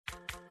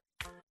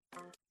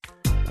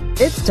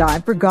It's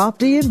time for Golf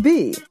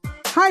D&B,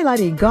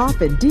 highlighting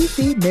golf in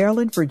D.C.,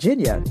 Maryland,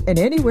 Virginia, and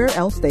anywhere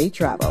else they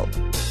travel.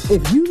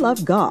 If you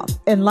love golf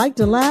and like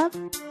to laugh,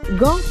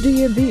 Golf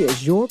D&B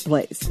is your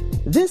place.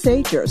 This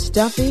ain't your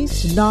stuffy,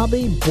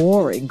 snobby,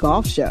 boring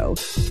golf show.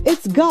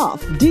 It's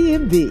Golf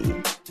D&B.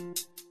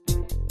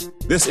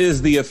 This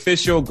is the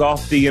official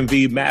Golf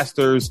DMV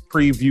Masters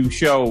preview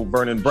show.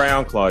 Vernon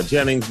Brown, Claude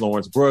Jennings,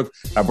 Lawrence Brooks.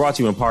 I brought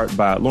you in part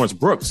by Lawrence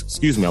Brooks.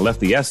 Excuse me, I left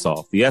the S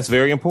off. The S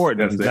very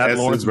important. That's the S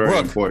Lawrence is very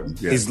Brooks.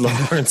 important. Yes. He's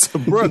Lawrence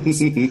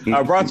Brooks.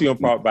 I brought you in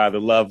part by the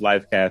Love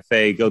Life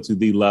Cafe. Go to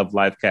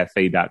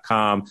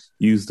thelovelifecafe.com.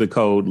 Use the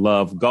code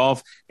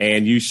LOVEGOLF,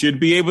 and you should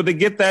be able to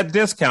get that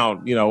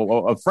discount. You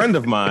know, a friend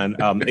of mine,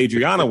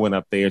 Adriana, went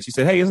up there. She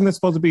said, "Hey, isn't this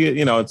supposed to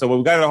be?" And so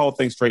we got the whole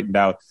thing straightened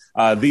out.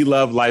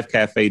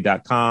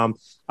 thelovelifecafe.com.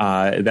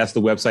 That's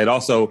the website.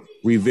 Also,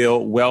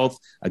 Reveal Wealth.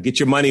 Get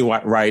your money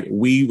right.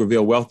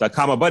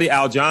 WeRevealWealth.com. My buddy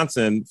Al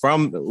Johnson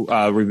from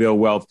Reveal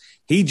Wealth,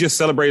 he just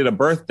celebrated a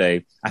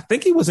birthday. I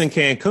think he was in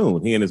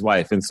Cancun, he and his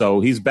wife. And so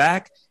he's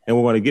back, and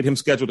we're going to get him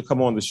scheduled to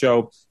come on the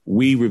show.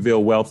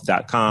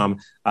 WeRevealWealth.com.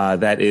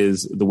 That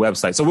is the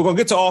website. So we're going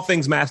to get to all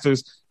things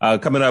Masters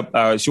coming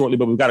up shortly,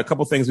 but we've got a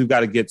couple things we've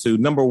got to get to.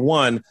 Number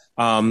one,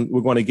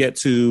 we're going to get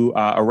to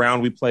a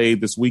round we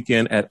played this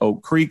weekend at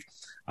Oak Creek.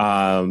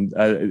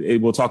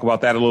 We'll talk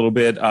about that a little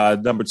bit.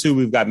 Number two,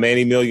 we've got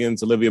Manny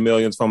Millions, Olivia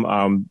Millions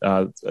from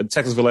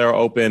Texas Valero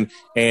Open,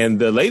 and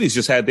the ladies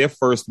just had their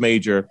first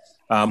major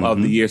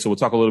of the year. So we'll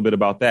talk a little bit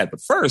about that.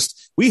 But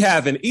first, we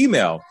have an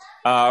email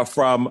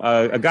from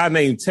a guy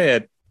named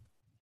Ted.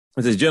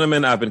 It says,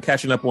 "Gentlemen, I've been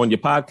catching up on your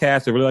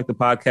podcast. I really like the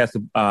podcast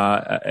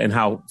and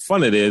how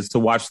fun it is to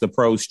watch the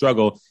pros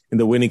struggle in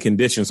the winning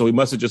conditions." So we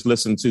must have just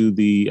listened to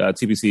the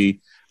TPC,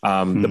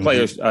 the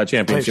Players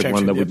Championship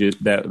one that we did.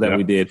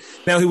 We did.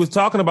 Now he was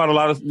talking about a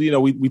lot of,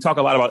 we talk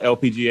a lot about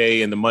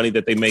LPGA and the money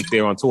that they make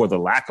there on tour, the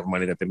lack of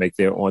money that they make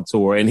there on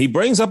tour, and he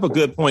brings up a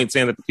good point,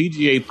 saying that the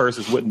PGA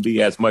purses wouldn't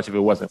be as much if it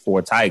wasn't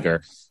for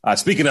Tiger.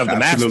 Speaking of the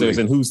Masters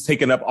and who's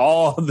taking up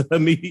all the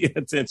media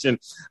attention,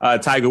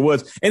 Tiger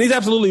Woods, and he's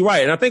absolutely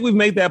right. And I think we've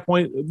made that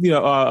point,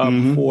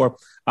 before.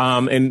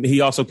 And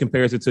he also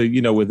compares it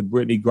to, with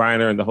Brittany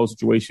Griner and the whole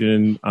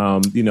situation,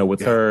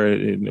 with her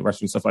and the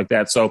Russian stuff like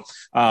that. So,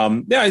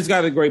 he's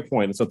got a great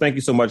point. So thank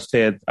you so much,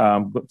 Ted.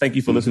 Thank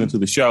you for listening to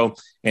the show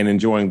and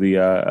enjoying the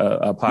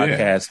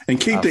podcast. And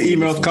keep the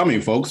emails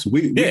coming, folks.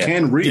 We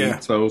can read. Yeah.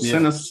 So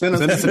send us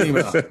an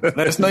email. Let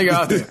us know you're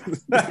out there.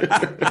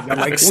 Got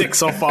like 6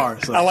 so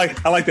far. So. I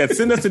like that.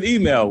 Send us an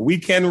email. We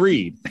can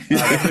read.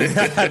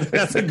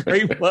 That's a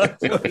great plug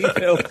for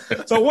email.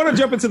 So I want to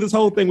jump into this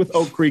whole thing with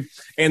Oak Creek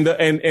and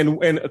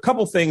a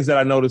couple things that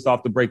I noticed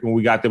off the break when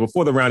we got there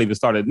before the round even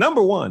started.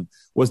 Number one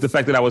was the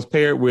fact that I was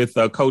paired with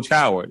Coach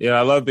Howard.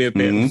 I love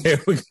being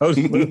paired with Coach.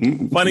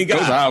 Funny guy.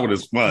 Coach Howard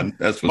is fun.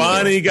 That's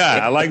funny guy.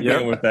 I like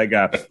being with that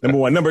guy. Number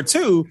one. Number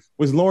two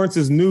was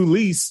Lawrence's new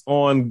lease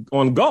on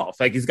golf.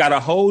 Like, he's got a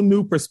whole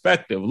new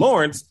perspective.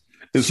 Lawrence,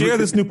 share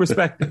this new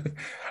perspective.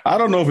 I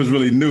don't know if it's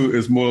really new.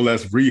 It's more or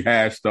less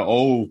rehashed an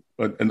old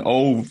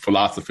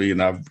philosophy,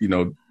 and I've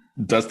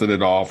dusted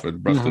it off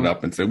and brushed it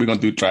up and said, we're going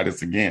to try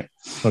this again.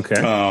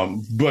 Okay.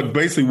 But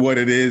basically what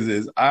it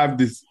is I've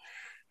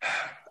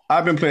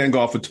been playing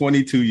golf for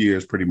 22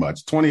 years, pretty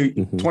much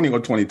 20 or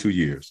 22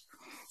 years.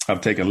 I've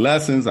taken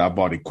lessons. I've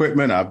bought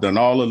equipment. I've done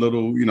all the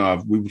little,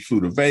 we flew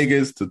to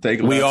Vegas to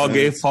take lessons. We all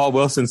gave Paul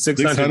Wilson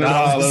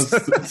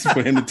 $600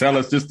 for him to tell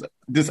us, just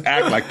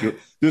act like you,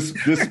 just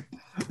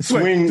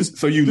swing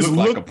so you look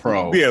like a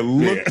pro. Yeah,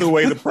 look the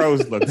way the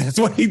pros look. That's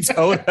what he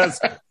told us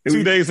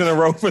 2 days in a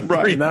row for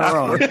 $3.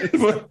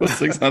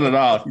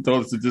 $600. He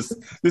told us to just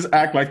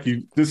act like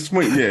you, just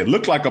swing. Yeah,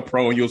 look like a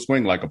pro and you'll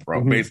swing like a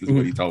pro. Basically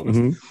what he told us.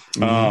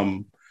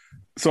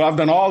 So I've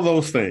done all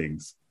those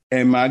things.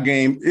 And my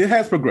game, it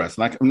has progressed.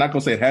 I'm not going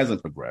to say it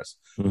hasn't progressed,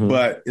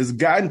 but it's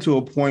gotten to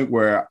a point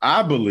where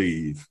I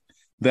believe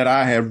that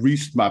I have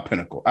reached my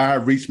pinnacle. I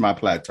have reached my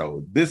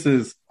plateau.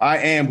 I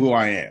am who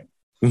I am.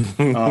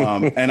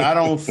 And I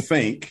don't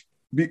think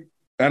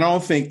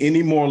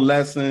any more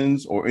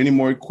lessons or any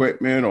more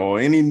equipment or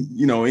any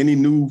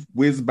new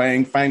whiz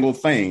bang fangle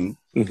thing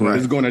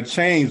is going to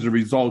change the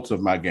results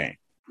of my game.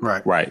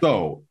 Right.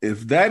 So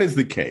if that is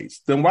the case,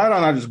 then why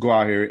don't I just go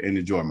out here and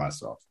enjoy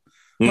myself?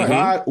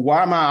 Why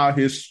am I out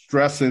here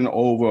stressing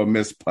over a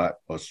missed putt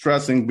or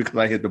stressing because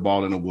I hit the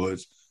ball in the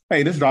woods?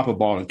 Hey, just drop a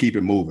ball and keep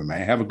it moving,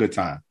 man. Have a good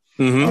time.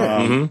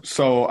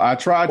 So I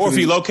tried to. Or if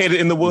you locate it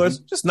in the woods,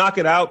 just knock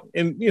it out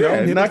and,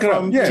 knock it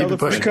out. Yeah,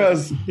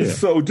 because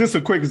so just a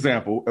quick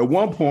example. At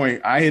one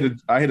point, I hit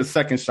a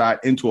second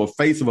shot into a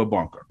face of a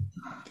bunker.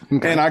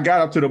 Okay. And I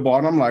got up to the ball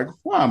and I'm like,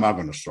 why am I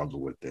going to struggle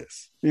with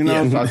this? So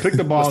I picked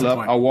the ball up.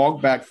 I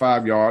walked back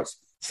 5 yards,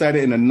 set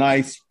it in a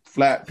nice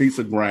flat piece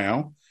of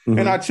ground.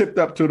 And I chipped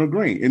up to the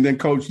green. And then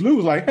Coach Lou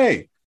was like,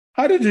 hey,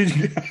 how did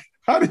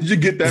you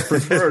get that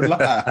preferred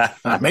lie?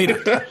 I made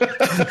it.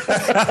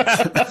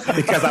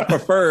 Because I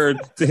preferred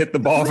to hit the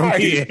ball from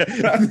here.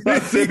 I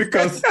said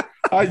because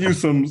I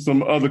used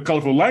some other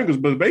colorful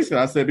language, but basically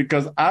I said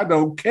because I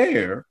don't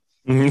care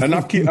and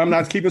I'm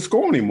not keeping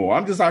score anymore.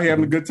 I'm just out here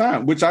having a good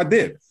time, which I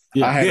did.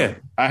 I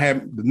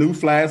had the new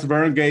flask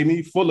Vern gave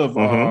me, full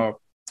of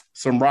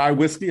some rye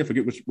whiskey. I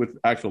forget which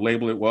actual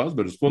label it was,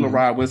 but it's full of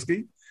rye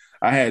whiskey.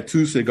 I had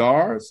 2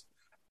 cigars.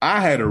 I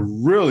had a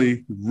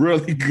really,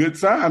 really good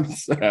time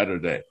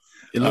Saturday.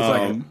 It looks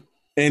like it.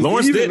 And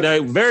Lawrence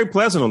did very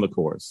pleasant on the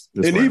course.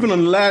 And even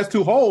on the last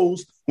 2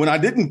 holes, when I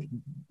didn't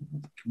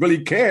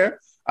really care,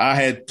 I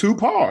had 2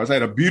 pars. I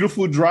had a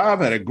beautiful drive,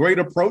 had a great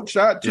approach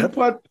shot, 2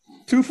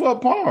 for a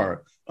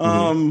par.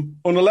 On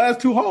the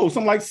last 2 holes,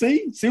 I'm like,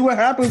 see what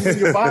happens when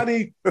your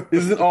body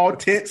isn't all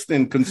tensed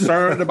and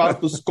concerned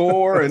about the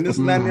score and this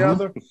and that and the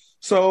other.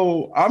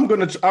 So I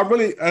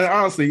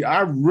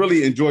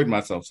really enjoyed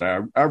myself,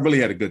 sir. I really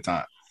had a good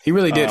time. He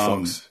really did,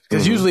 folks.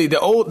 Because usually the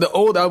old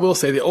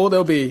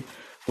LB,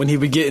 when he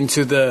would get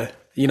into the,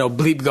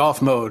 bleep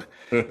golf mode,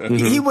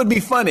 he would be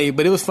funny,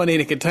 but it was funny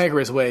in a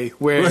cantankerous way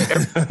where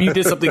if you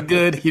did something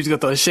good, he was going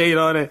to throw a shade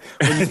on it.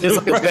 When you did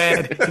something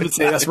bad, he would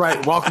say, that's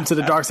right, welcome to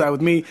the dark side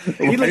with me.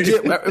 He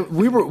legit,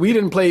 we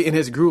didn't play in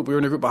his group. We were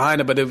in a group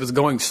behind him, but it was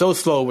going so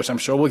slow, which I'm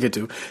sure we'll get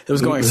to. It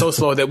was going so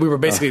slow that we were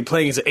basically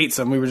playing as an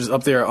 8-some. We were just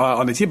up there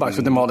on the tee box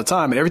with him all the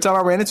time. And every time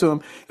I ran into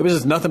him, it was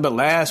just nothing but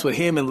laughs with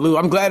him and Lou.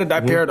 I'm glad that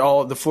I paired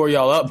all the 4 of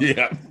y'all up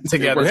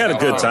together. We had a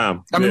good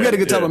time. I mean, we had a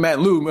good time with Matt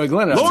and Lou.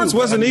 Lawrence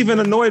wasn't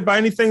even annoyed by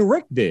anything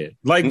Rick did.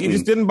 Like, he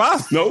just didn't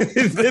bother. Nope.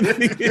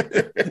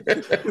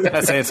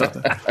 That's saying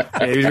something.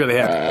 Yeah, he was really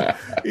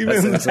happy.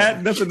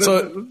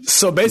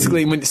 So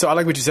basically, I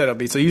like what you said,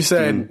 LB. So you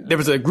said there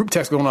was a group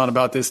text going on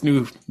about this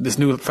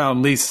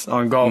newfound lease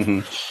on golf.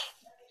 And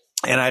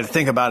I had to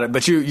think about it,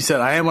 but you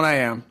said I am what I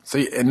am.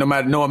 So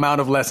no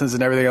amount of lessons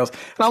and everything else, and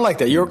I like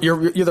that. You're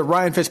the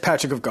Ryan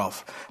Fitzpatrick of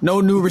golf.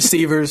 No new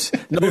receivers,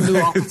 no new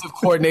offensive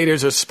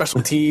coordinators or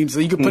special teams. So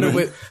you can put it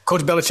with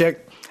Coach Belichick.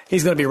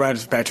 He's going to be Ryan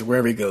Fitzpatrick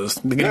wherever he goes.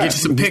 I'm going to get you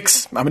some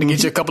picks. I'm going to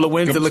get you a couple of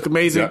wins that look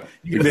amazing.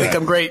 You're going to think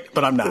I'm great,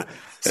 but I'm not.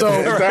 So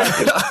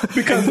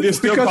because you're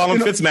still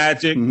calling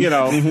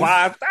Fitzmagic,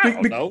 why? I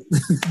don't know.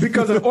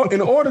 Because in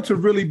order to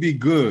really be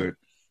good,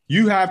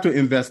 you have to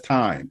invest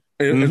time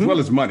as well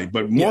as money.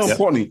 But more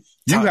importantly,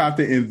 you have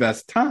to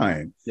invest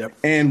time. Yep.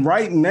 And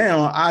right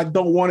now, I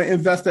don't want to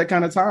invest that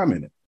kind of time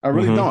in it. I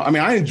really don't. I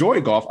mean, I enjoy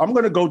golf. I'm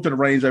going to go to the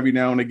range every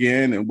now and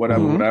again and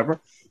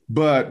whatever.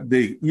 But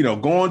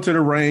going to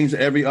the range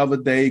every other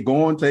day,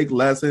 going take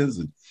lessons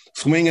and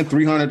swinging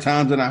 300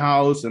 times in a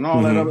house and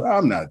all that other,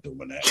 I'm not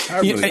doing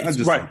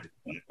that.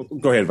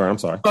 Go ahead, Vern. I'm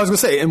sorry. I was going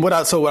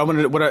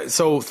to say,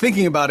 so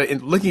thinking about it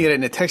and looking at it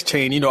in the text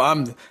chain,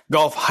 I'm the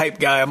golf hype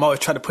guy. I'm always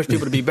trying to push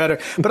people to be better.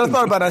 But I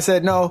thought about it. I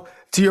said, no,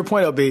 to your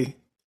point, LB,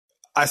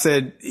 I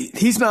said,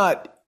 he's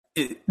not,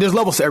 there's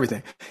levels to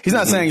everything. He's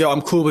not saying,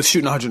 I'm cool with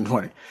shooting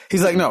 120.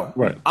 He's like, no,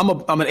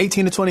 I'm an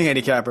 18 to 20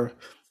 handicapper.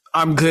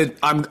 I'm good.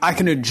 I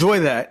can enjoy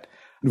that.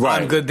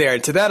 Right. I'm good there.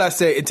 To that, I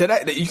say,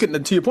 you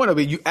can, to your point of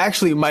it, you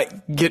actually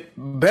might get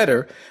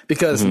better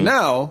because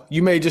now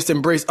you may just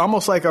embrace,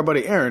 almost like our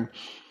buddy Aaron.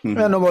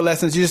 No more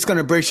lessons. You're just going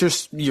to embrace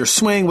your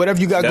swing,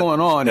 whatever you got going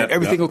on, and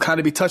everything will kind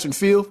of be touch and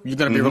feel. You're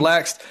going to be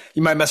relaxed.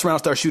 You might mess around and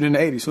start shooing in the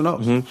 80s. Who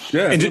knows?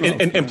 Yeah,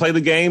 and play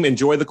the game.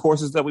 Enjoy the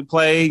courses that we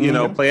play.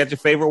 Play at your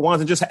favorite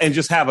ones, and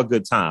just have a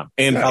good time.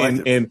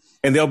 And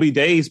there'll be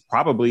days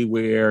probably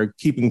where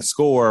keeping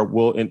score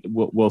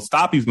will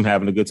stop you from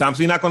having a good time.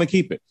 So you're not going to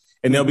keep it.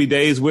 And there'll be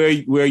days where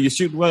you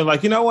shoot well,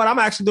 like, what, I'm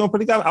actually doing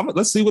pretty good.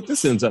 Let's see what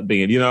this ends up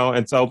being,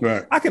 And so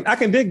I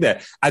can dig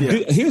that.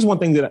 Here's one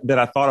thing that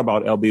I thought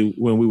about, LB,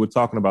 when we were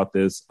talking about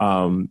this,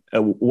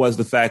 was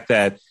the fact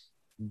that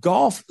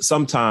golf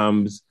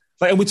sometimes,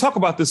 and we talk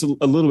about this a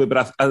little bit,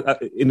 but I,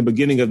 in the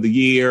beginning of the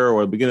year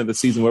or the beginning of the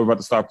season, we're about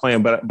to start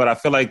playing, but I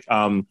feel like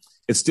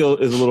it still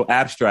is a little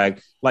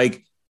abstract.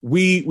 Like,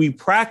 we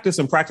practice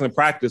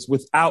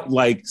without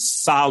like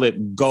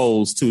solid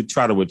goals to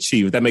try to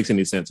achieve, if that makes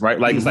any sense, right?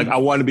 Like, it's like, I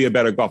want to be a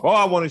better golfer.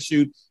 I want to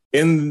shoot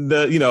in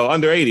the,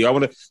 under 80.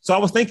 So I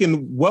was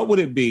thinking, what would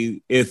it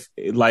be if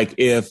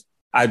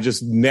I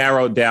just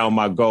narrowed down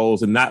my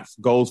goals, and not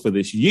goals for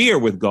this year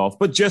with golf,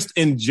 but just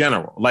in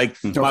general?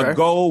 Like, my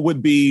goal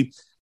would be,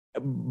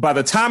 by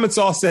the time it's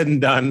all said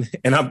and done,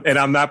 and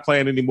I'm not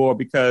playing anymore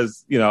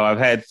because, I've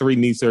had 3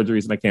 knee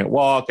surgeries and I can't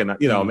walk, and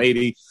I'm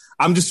 80.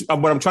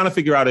 What I'm trying to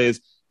figure out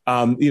is,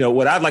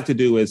 what I'd like to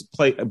do is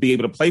be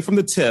able to play from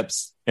the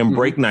tips and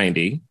break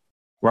 90,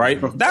 right?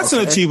 That's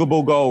an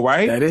achievable goal,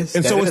 right? That is.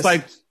 And so it's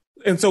like,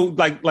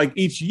 like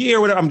each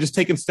year, whatever, I'm just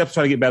taking steps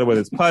trying to get better,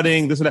 whether it's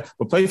putting, this and that,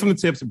 but play from the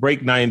tips,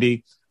 break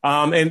 90.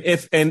 And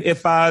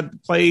if I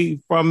play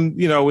from,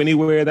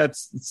 anywhere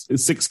that's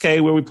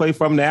 6K where we play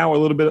from now, or a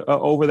little bit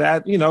over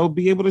that,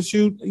 be able to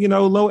shoot,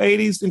 low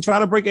 80s and try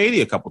to break 80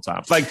 a couple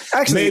times. Like,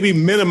 actually, maybe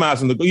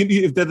minimizing the goal.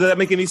 Does that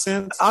make any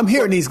sense? I'm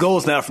hearing these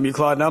goals now from you,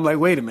 Claude, and I'm like,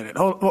 wait a minute.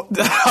 Hold.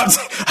 Those are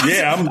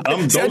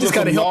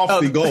some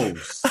lofty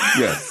goals.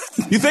 Yes.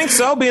 You think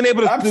so? Being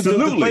able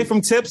to play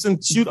from tips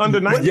and shoot under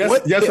 90?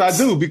 Yes, I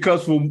do.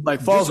 Because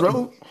Falls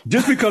Road?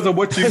 Just because of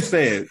what you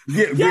said.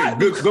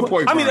 Good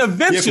point. I mean,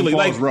 eventually,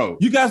 like, road.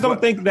 You guys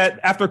don't think that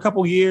after a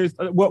couple years,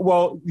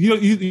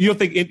 you don't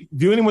think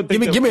do anyone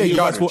think give me a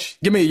yardage.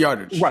 Give me a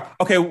yardage. Right.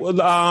 Okay.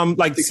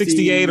 Like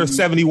 68 or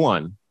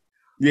 71.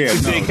 Yeah.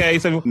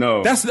 68K.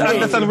 No. That's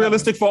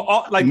unrealistic for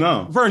all. Like,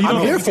 no. Vern, you I'm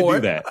don't here think you for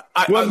can do it.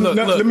 that.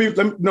 Let me,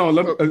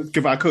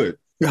 if I could.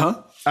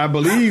 I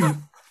believe.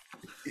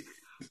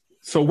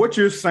 So what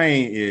you're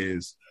saying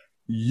is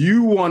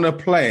you want to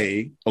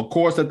play, of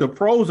course, that the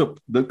pros,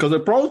 because the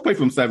pros play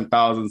from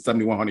 7,000 to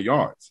 7,100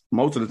 yards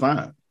most of the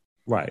time.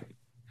 Right.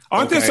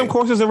 Aren't there some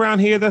courses around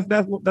here that's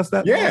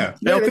that? Yeah.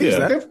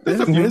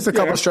 There's a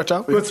couple of stretch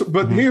out.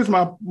 But here's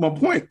my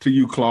point to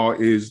you,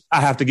 Claude, is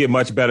I have to get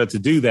much better to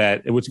do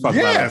that, which costs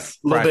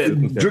a little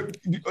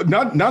bit.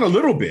 Not a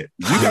little bit.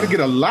 You got to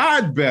get a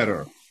lot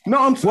better. No,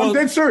 I'm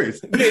dead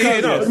serious. I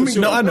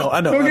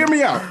know. No, hear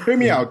me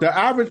out. The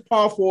average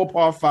par 4,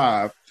 par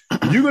 5,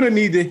 you're going to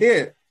need to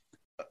hit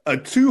a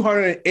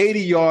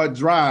 280-yard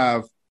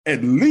drive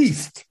at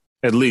least.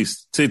 At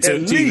least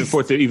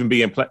for it to even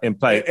be in play and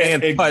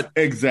putt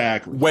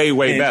exactly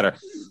way better.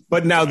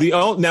 But now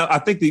I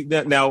think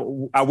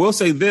I will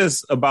say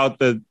this about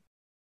the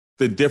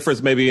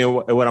difference maybe in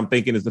what I'm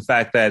thinking is the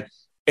fact that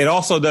it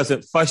also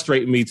doesn't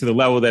frustrate me to the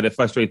level that it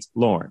frustrates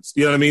Lawrence.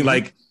 You know what I mean?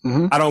 Like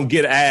I don't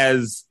get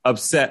as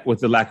upset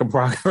with the lack of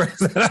progress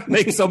that I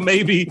make. So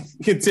maybe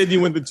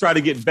continuing to try to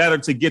get better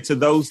to get to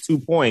those 2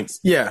 points.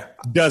 Doesn't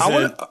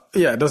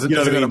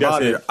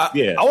bother you.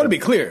 I want to be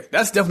clear.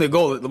 That's definitely a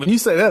goal. When you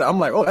say that, I'm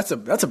like, oh, that's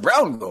a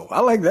Brown goal.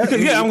 I like that. I'm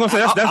going to say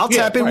that's I'll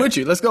tap in with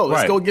you. Let's go.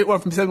 Let's go get one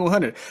from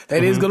 7,100.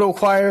 That is going to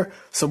require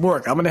some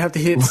work. I'm going to have to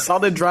hit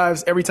solid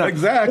drives every time.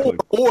 Exactly.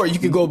 Or you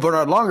can go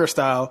Bernard Longer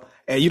style.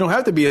 And you don't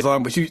have to be as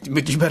long, but you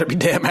better be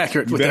damn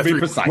accurate with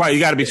that. Right, you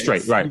got to be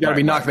straight. Right, you got to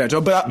be knocking that, Joe.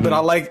 But I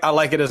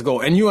like it as a goal.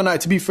 And you and I,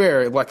 to be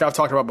fair, like I've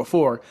talked about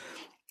before,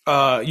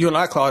 you and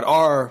I, Claude,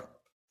 are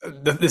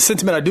the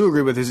sentiment I do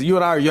agree with is you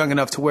and I are young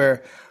enough to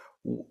where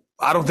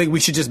I don't think we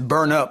should just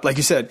burn up. Like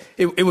you said,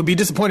 it would be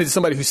disappointing to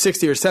somebody who's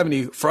 60 or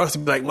 70 for us to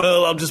be like,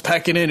 well, I'll just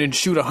pack it in and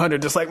shoot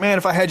 100. Just like, man,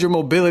 if I had your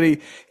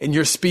mobility and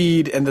your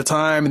speed and the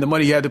time and the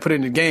money you had to put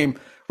in the game.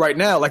 Right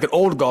now, like an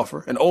older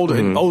golfer, an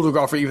older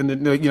golfer, even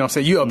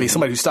say ULB,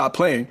 somebody who stopped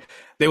playing,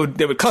 they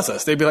would cuss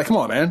us. They'd be like, "Come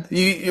on, man,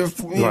 you're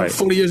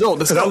 40 years old."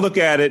 Because I look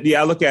at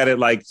it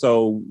like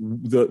so.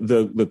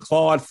 The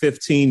Claude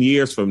 15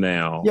 years from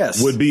now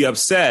would be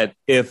upset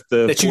if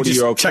the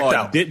 40-year-old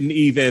Claude didn't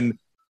even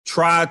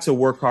try to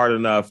work hard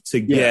enough to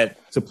get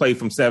to play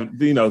from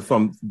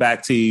from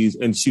back tees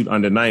and shoot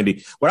under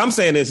 90. What I'm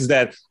saying is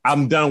that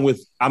I'm done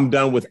with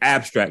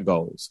abstract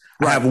goals.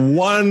 Right. I have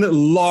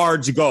one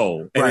large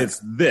goal, and it's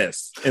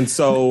this. And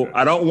so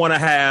I don't want to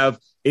have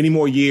any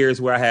more years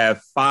where I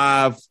have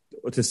 5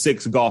 to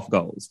 6 golf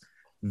goals.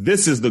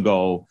 This is the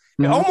goal.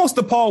 Mm-hmm. And almost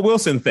the Paul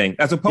Wilson thing,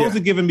 as opposed to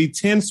giving me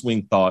 10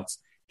 swing thoughts.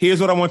 Here's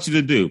what I want you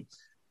to do.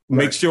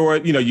 Make sure,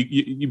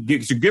 you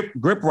get your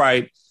grip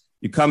right.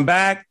 You come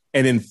back.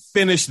 And then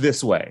finish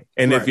this way.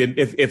 And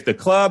if the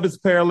club is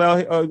parallel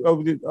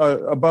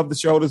above the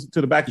shoulders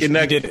to the back of your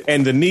neck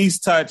and the knees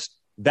touch,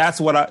 that's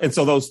what and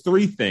so those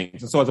 3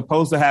 things. And so as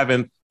opposed to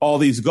having all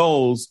these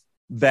goals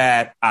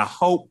that I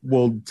hope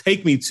will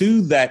take me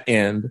to that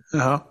end,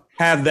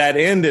 have that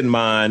end in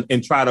mind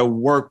and try to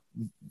work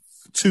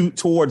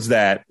towards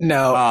that.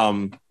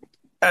 Now,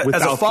 as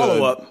a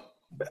follow-up.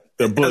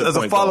 As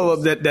a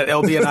follow-up that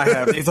LB and I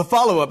have, it's a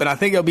follow-up, and I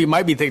think LB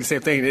might be thinking the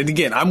same thing. And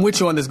again, I'm with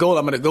you on this goal.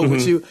 I'm going to go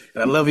with you,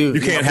 and I love you.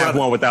 You can't have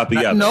one without the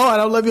other. No, I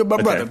don't love you, my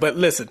brother. But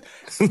listen,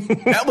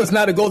 that was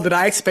not a goal that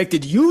I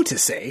expected you to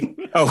say.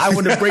 I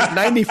want to break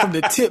 90 from the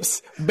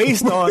tips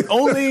based on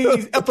only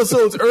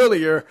episodes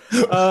earlier.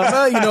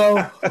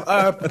 I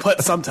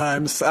putt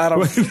sometimes. I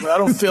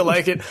don't feel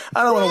like it.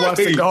 I don't want to watch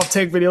the golf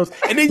tank videos.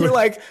 And then you're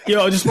like,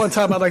 just one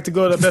time I'd like to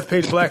go to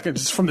Bethpage Black and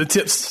just from the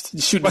tips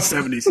shoot in the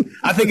 70s.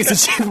 I think it's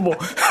achievable.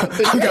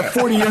 I've got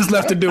 40 years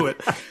left to do it.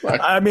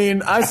 I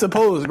mean, I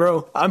suppose,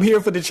 bro. I'm here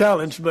for the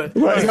challenge, but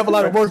we have a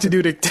lot of work to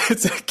do to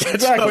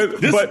catch up.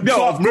 But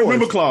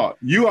remember, Claude,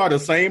 you are the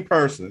same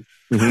person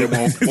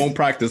that won't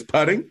practice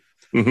putting.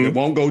 That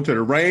won't go to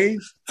the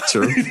range.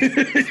 Sure.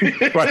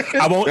 Right.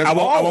 I won't.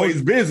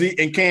 Always busy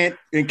and can't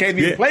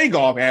even play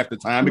golf half the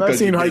time because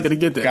how you're gonna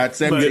get there. Got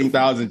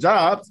 17,000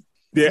 jobs.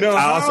 Yeah,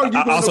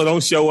 I also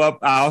don't show up.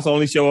 I also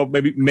only show up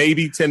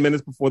maybe 10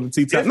 minutes before the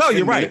tee time. No,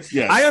 you're right.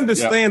 Yeah. I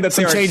understand that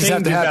there are changes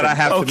that I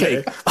have to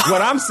make.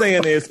 What I'm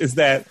saying is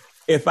that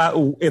if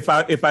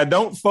I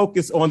don't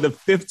focus on the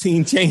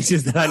 15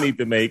 changes that I need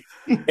to make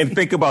and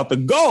think about the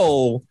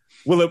goal,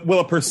 will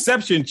a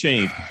perception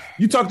change?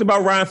 You talked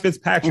about Ryan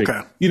Fitzpatrick.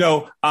 Okay.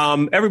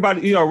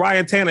 Everybody,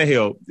 Ryan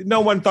Tannehill. No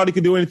one thought he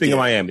could do anything in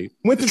Miami.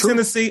 Went to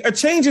Tennessee. A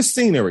change of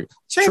scenery,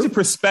 change of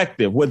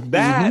perspective. Would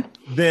that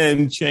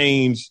then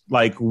change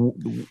what's going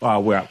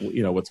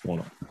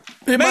on?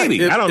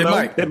 Maybe. I don't know.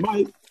 It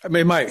might. I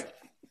mean, it might.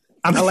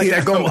 I like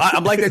that goal. I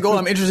like that goal.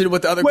 I'm interested in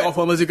what the other golf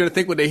owners are going to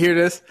think when they hear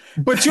this.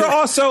 But you're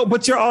also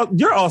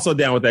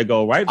down with that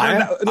goal, right? I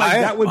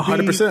am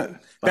 100%.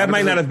 That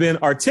might not have been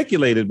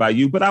articulated by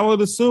you, but I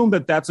would assume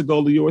that that's a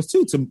goal of yours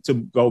too, to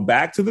go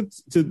back to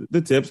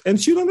the tips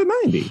and shoot under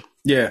 90.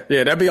 Yeah,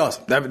 that'd be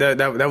awesome. That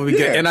would be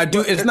good. And I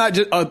do. It's not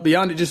just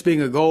beyond it just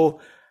being a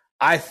goal.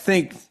 I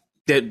think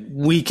that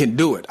we can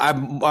do it.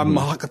 I'm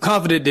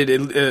confident that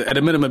at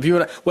a minimum, if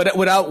you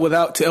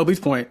without to LB's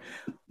point,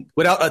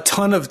 without a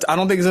ton of, I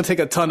don't think it's gonna take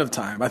a ton of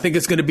time. I think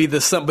it's gonna be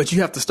but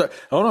you have to start.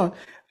 Hold on.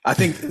 I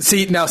think,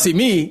 see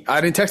me, I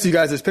didn't text you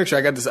guys this picture.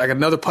 I got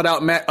another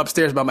putt-out mat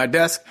upstairs by my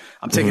desk.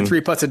 I'm taking 3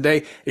 putts a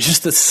day. It's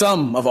just the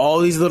sum of all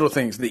these little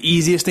things, the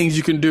easiest things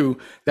you can do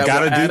that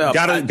will add up.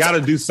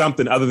 Gotta do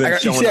something other than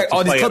showing up to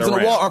all these clubs on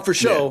the wall aren't for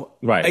show.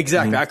 Yeah, right.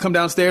 Exactly. I come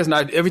downstairs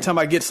and every time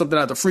I get something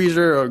out the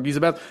freezer or use a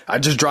bath, I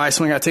just dry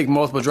swing. I take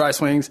multiple dry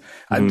swings.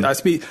 I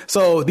speed.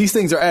 So these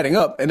things are adding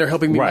up and they're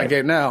helping me in my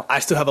game now. I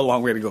still have a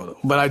long way to go though,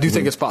 but I do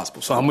think it's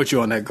possible. So I'm with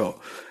you on that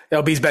goal.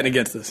 LB's betting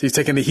against us. He's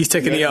taking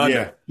the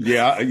under.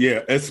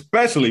 Yeah.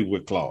 Especially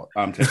with Claude.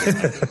 I'm taking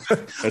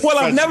it. Well,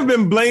 I've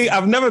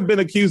never been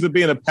accused of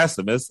being a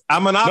pessimist.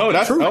 I'm an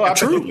optimist.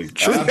 Absolutely.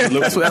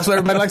 That's what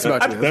everybody likes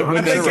about you.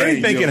 I think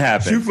anything can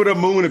happen. Shoot for the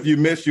moon. If you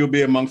miss, you'll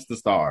be amongst the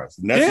stars.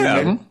 And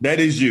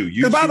that is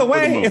you. By the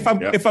way, if I'm,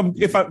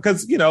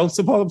 because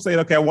suppose I'm saying,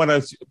 okay, I want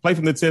to play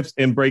from the tips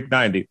and break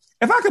 90.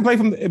 If I can play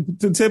from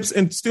the tips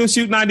and still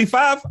shoot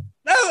 95.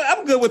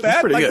 I'm good with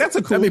that.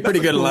 That'd be pretty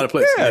good in a lot of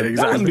places. Yeah, exactly.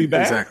 That wouldn't be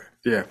bad. Exactly.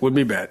 Yeah, wouldn't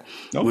be bad.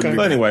 Okay.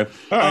 But anyway,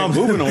 all right,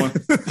 moving on.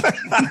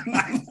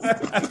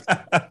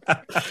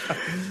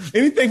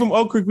 Anything from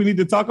Oak Creek we need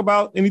to talk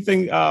about?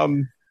 Anything?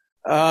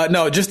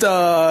 No, just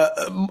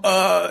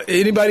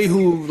anybody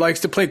who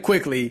likes to play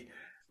quickly.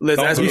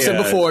 As we said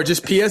before,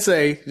 just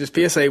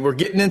PSA. We're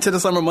getting into the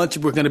summer months.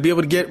 We're going to be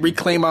able to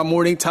reclaim our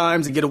morning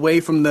times and get away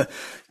from the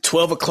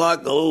 12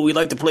 o'clock. Oh, we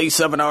like to play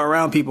 7-hour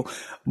round people.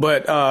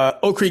 But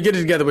Oak Creek, get it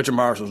together with your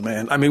marshals,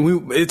 man. I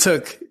mean, it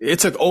took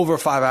over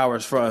 5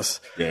 hours for us.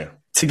 Yeah.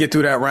 To get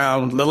through that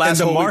round. The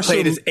last one we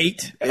played is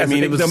 8. I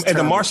mean, and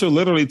the marshal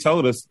literally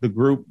told us, the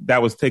group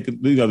that was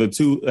taking, the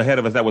two ahead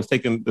of us that was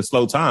taking the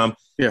slow time.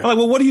 Yeah. I'm like,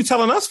 well, what are you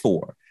telling us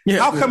for? Yeah,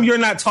 how come you're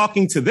not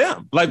talking to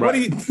them? Like, what are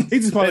you?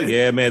 He's just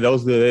probably, man,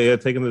 those they're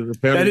taking the.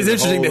 That is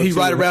interesting that he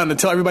ride around and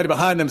tell everybody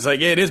behind him. It's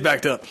like, it is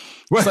backed up.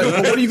 It's like,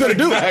 well, what are you going to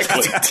do?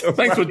 Exactly.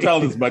 Thanks for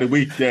telling us, buddy.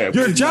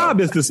 Your job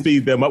is to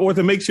speed them up or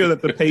to make sure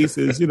that the pace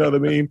is, you know what I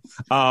mean?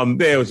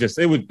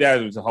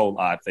 That was a whole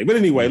odd thing. But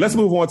anyway, let's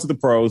move on to the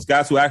pros,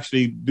 guys who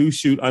actually do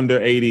shoot under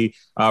 80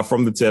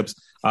 from the tips.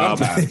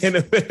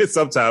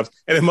 Sometimes,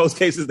 and in most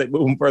cases, they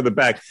move them further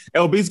back.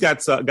 LB's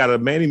got a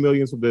Manny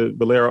Millions from the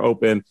Valero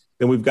Open.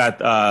 Then we've got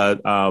the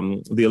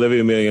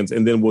Olivia Millions,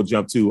 and then we'll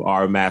jump to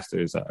our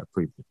Masters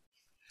preview.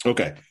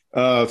 Okay,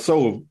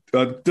 so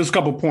just a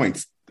couple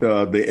points.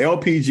 The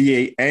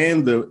LPGA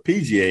and the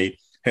PGA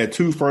had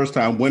 2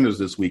 first-time winners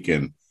this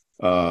weekend.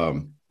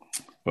 I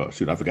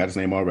forgot his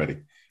name already.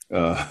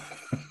 For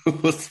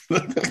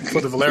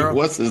the Valero?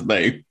 What's his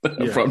name?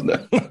 Yeah. From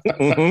the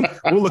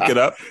We'll look it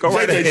up. Go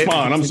right ahead. JJ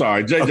Spawn. I'm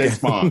sorry. JJ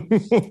Spawn.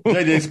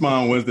 JJ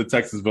Spawn wins the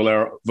Texas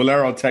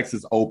Valero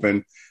Texas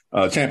Open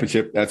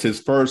championship. That's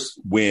his first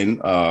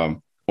win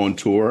on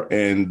tour.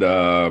 And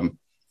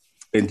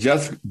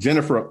just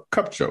Jennifer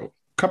Kupcho.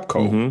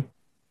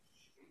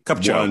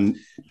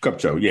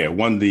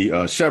 Won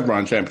the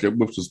Chevron Championship,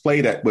 which was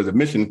played at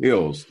Mission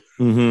Hills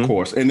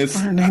course. And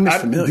her name is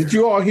familiar. Did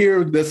you all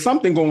hear? There's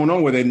something going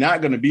on where they're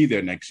not going to be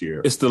there next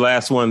year. It's the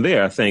last one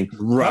there, I think.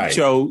 Right.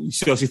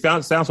 Kupcho, she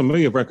sounds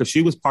familiar, Brent, because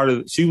she was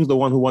the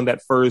one who won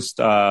that first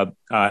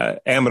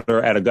amateur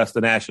at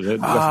Augusta National.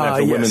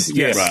 Women's.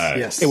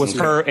 Yes. It was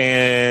her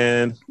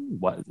and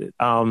what is it?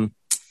 I'll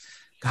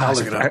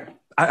look it up.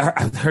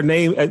 Her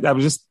name. I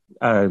was just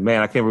I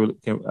can't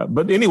remember.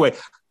 But anyway.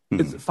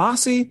 Is it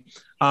Fossey?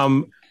 Maria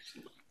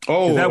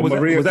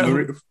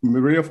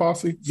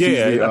Fossey?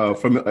 Yeah.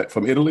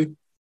 From Italy?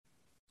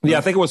 Yeah,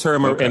 I think it was her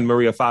and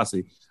Maria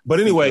Fossey. But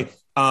anyway,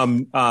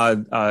 and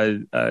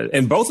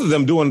both of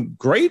them doing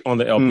great on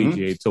the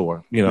LPGA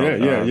tour.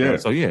 Yeah.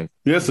 So, yeah.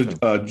 Yes,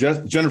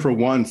 Jennifer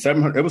won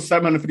 $700. It was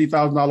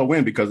 $750,000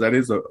 win because that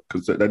is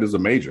a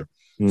major.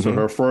 So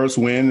her first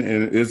win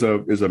is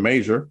a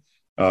major.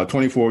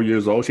 24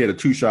 years old. She had a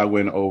 2-shot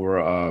win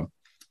over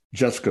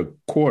Jessica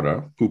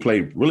Korda, who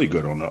played really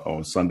good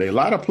on Sunday. A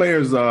lot of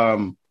players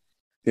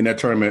in that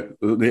tournament,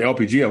 the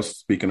LPGA I was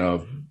speaking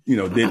of,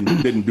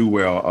 didn't do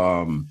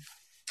well.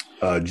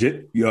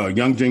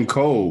 Young Jin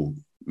Cole,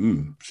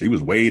 she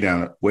was way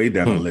down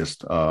the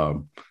list.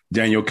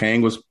 Daniel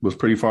Kang was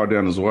pretty far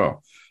down as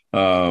well.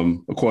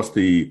 Of course,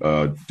 the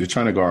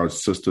Chinagar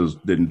sisters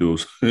didn't do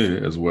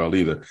as well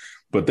either.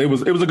 But it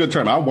was a good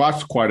tournament. I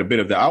watched quite a bit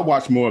of that. I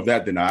watched more of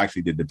that than I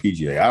actually did the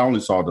PGA. I only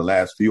saw the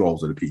last few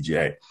holes of the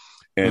PGA.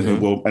 And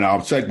I'll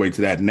segue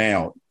to that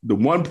now. The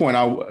one point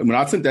when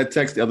I sent that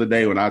text the other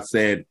day when I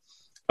said,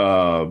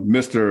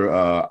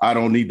 Mr. I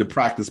don't need to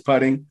practice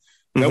putting,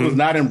 that was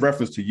not in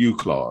reference to you,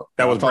 Claude.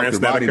 That was Brant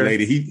Snedeker?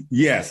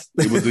 Yes,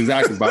 it was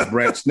exactly by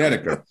Brant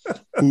Snedeker,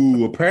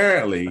 who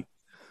apparently,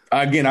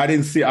 again, I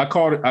didn't see. I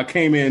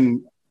came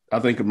in, I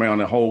think around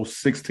the hole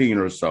 16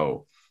 or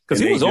so.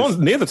 Because he was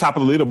near the top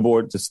of the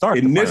leaderboard to start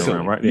initially,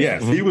 round, right?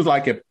 Yes, he was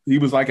like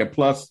at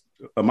plus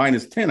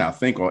minus 10, I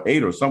think, or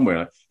 8 or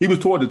somewhere. He was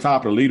toward the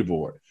top of the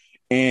leaderboard.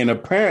 And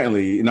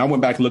apparently, and I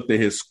went back and looked at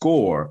his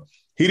score,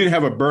 he didn't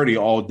have a birdie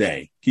all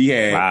day. He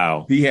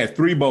had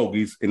 3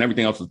 bogeys and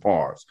everything else was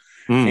pars.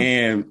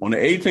 And on the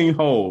 18th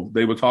hole,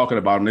 they were talking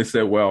about him. They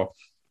said, well,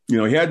 he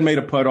hadn't made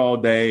a putt all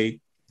day.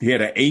 He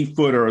had an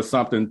 8-footer or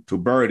something to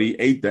birdie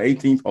the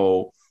 18th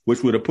hole,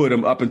 which would have put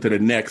him up into the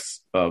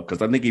next,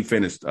 because I think he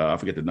finished, I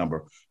forget the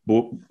number,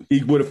 but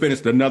he would have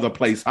finished another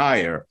place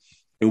higher.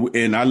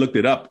 And I looked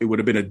it up. It would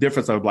have been a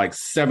difference of like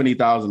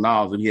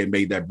 $70,000 if he had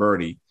made that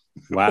birdie.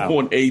 Wow.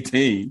 On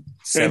 18.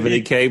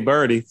 $70K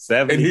birdie.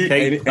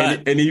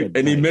 $70K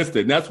and he missed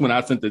it. And that's when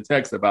I sent the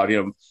text about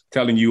him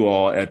telling you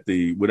all at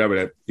the whatever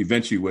that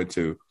event you went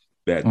to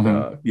that,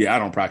 I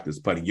don't practice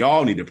putting.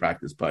 Y'all need to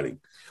practice putting.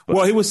 But,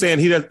 well, he was saying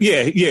he does.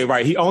 Yeah,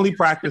 right. He only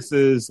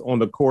practices on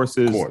the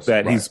courses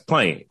that he's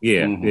playing.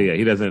 Yeah.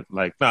 He doesn't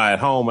at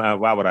home.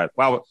 Why would I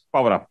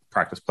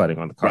practice putting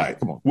on the course? Right.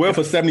 Come on. Well,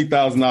 for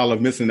 $70,000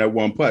 missing that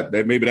one putt,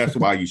 maybe that's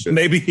why you should.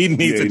 Maybe he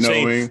needs to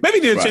change. I mean?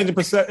 Maybe he needs to change the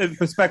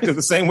perspective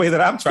the same way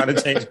that I'm trying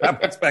to change my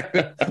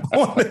perspective.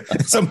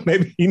 So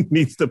maybe he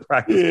needs to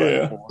practice.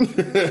 Yeah.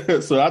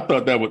 So I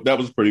thought that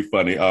was pretty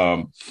funny.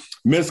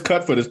 Missed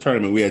cut for this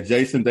tournament. We had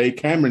Jason Day,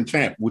 Cameron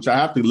Champ, which I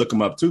have to look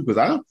him up too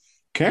because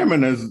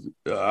Cameron is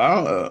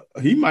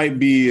he might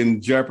be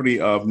in jeopardy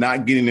of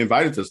not getting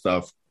invited to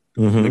stuff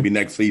maybe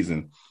next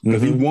season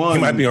because he won.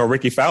 He might be on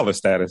Ricky Fowler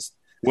status.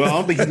 Well, I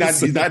don't think he's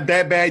not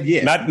that bad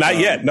yet. Not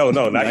yet. No,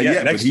 not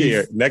yet. Next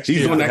year.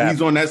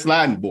 He's on that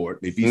sliding board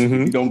if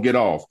he don't get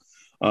off.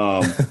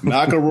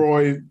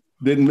 McIlroy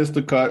didn't miss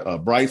the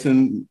cut.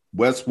 Bryson,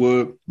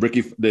 Westwood,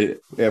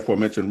 the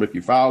aforementioned Ricky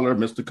Fowler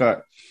missed the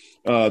cut.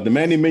 The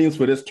Manny Millions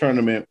for this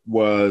tournament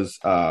was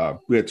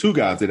we had 2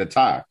 guys at a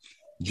tie.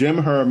 Jim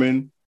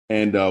Herman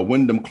and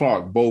Wyndham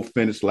Clark both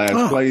finished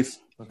last place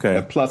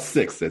at plus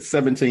 6 at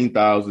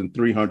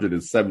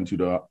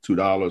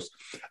 $17,372.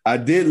 I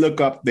did look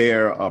up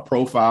their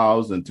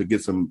profiles and to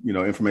get some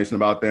information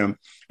about them,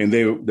 and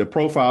the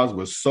profiles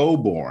were so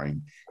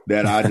boring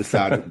that I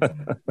decided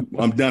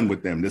I'm done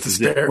with them. This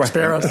is it.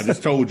 I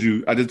just told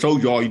you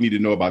all you need to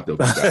know about those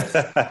guys.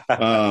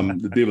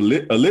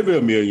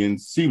 Olivia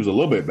Millions, she was a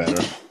little bit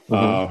better.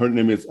 Her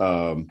name is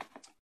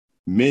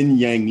Min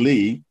Yang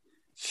Lee.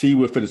 She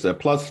would finish at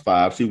plus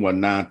 5. She won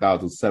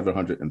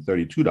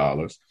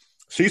 $9,732.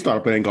 She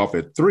started playing golf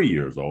at 3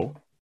 years old.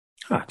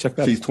 Check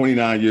that. She's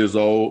 29 years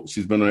old.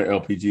 She's been on the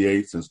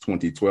LPGA since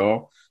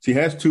 2012. She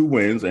has 2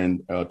 wins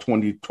and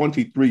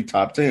 23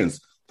 top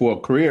 10s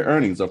for career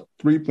earnings of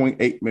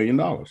 $3.8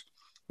 million,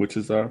 which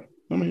is over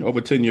a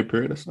 10-year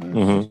period. That's not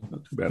too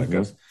bad, I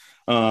guess.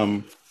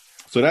 So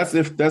that's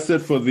it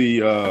for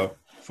the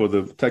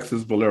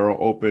Texas Valero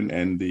Open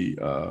and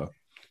the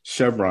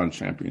Chevron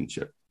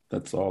Championship.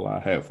 That's all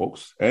I have,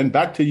 folks. And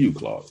back to you,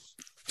 Claude.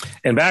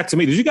 And back to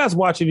me. Did you guys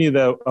watch any of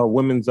the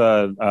women's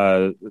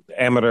amateur,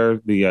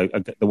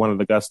 the one at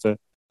Augusta?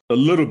 A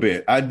little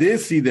bit. I did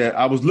see that.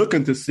 I was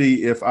looking to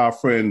see if our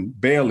friend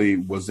Bailey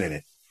was in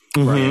it.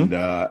 And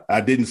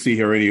I didn't see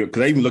her anywhere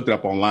because I even looked it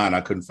up online.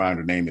 I couldn't find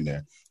her name in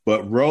there.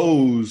 But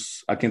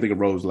Rose, I can't think of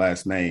Rose's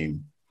last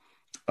name.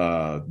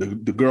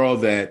 The girl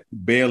that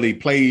Bailey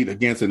played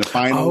against in the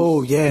finals.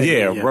 Oh, yeah.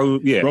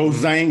 Rose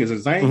Zhang. Is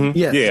it Zhang?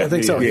 Yeah, I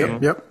think so.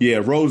 Yep. Yeah,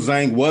 Rose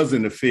Zhang was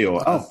in the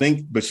field, I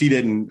think, but she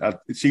didn't.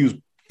 She was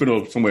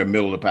somewhere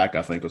middle of the pack,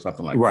 I think, or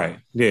something like that. Right.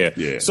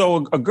 Yeah.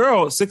 So a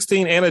girl,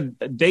 16, Anna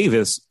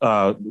Davis,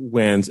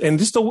 wins. And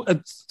just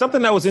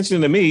something that was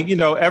interesting to me,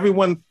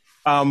 everyone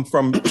from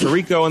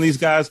Tarico and these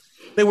guys,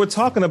 they were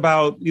talking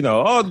about,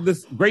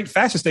 this great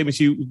fashion statement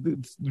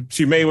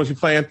she made when she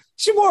playing.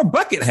 She wore a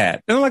bucket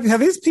hat. And I'm like,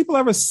 have these people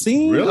ever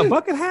seen a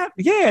bucket hat?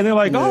 Yeah. And they're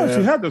like,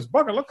 she had this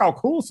bucket. Look how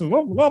cool. So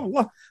blah, blah,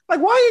 blah.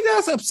 Like, why are you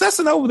guys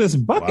obsessing over this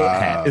bucket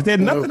hat? Is there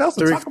nothing else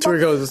to talk about?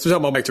 Tarico's talking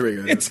about Mike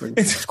Tarico.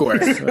 It's square.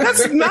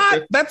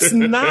 That's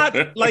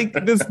not like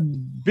this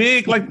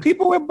big, like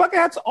people wear bucket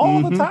hats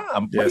all the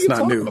time. What are you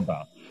talking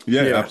about?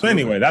 Yeah. So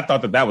anyway, I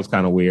thought that was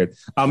kind of weird.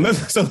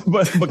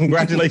 But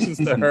congratulations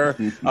to her,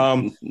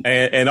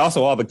 and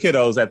also all the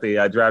kiddos at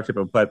the drive, trip,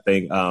 and putt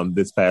thing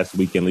this past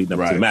weekend leading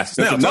up to the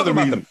Masters.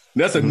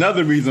 That's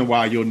another reason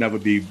why you'll never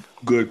be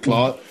good,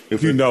 Claude.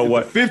 If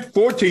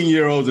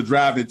 14-years are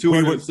driving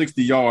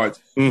 260 yards,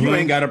 you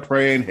ain't got to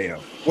pray in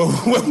hell.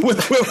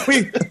 To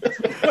be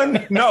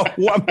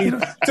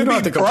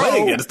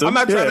pro, I'm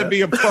not trying to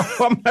be a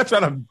pro. I'm not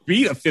trying to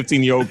beat a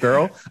 15-year-old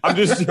girl. I'm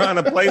just trying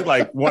to play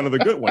like one of the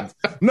good ones.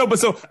 No,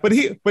 but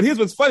here's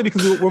what's funny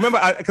because remember,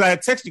 because I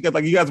had texted you guys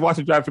like you guys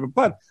watching Drive Trip and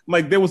Putt.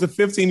 Like there was a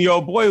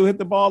 15-year-old boy who hit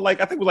the ball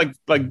like I think it was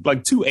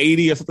like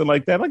 280 or something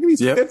like that. Like he's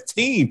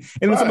 15,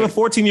 and then some of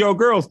the 14-year-old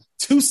girls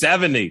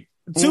 270.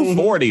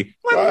 240,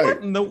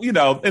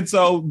 and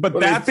so, but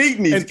that's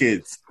feeding these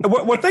kids.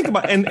 Well, think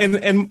about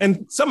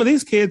and some of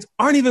these kids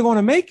aren't even going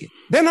to make it.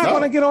 They're not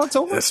going to get on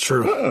tour. That's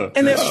true.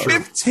 And they're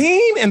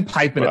 15 and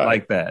piping it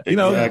like that.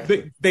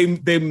 Exactly.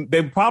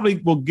 They probably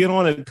will get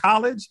on in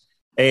college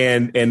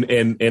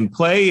and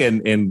play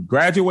and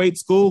graduate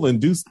school and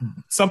do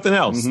something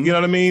else. You know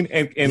what I mean?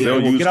 And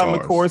we'll get on the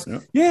course.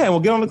 Yeah. And we'll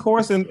get on the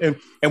course and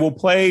we'll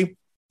play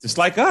just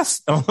like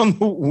us on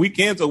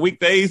weekends or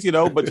weekdays,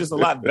 but just a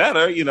lot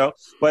better,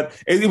 But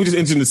it was just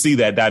interesting to see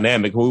that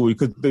dynamic.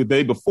 Because the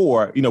day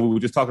before, we were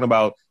just talking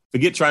about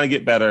forget trying to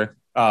get better.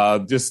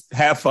 Just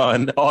have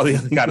fun, all the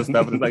other kind of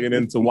stuff. And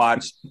then to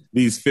watch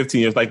these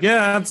 15 years, like,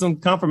 yeah, I had some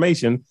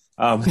confirmation.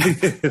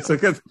 It's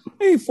like,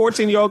 hey,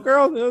 14-year-old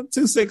girl,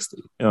 260.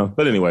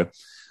 But anyway,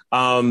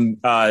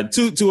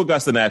 to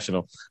Augusta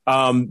National,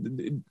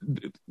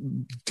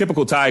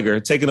 typical Tiger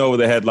taking over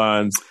the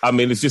headlines. I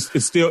mean,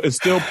 it's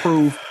still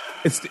proof.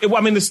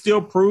 It's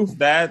still proof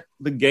that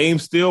the game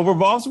still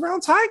revolves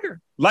around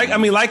Tiger. Like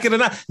it or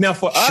not. Now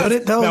for us, should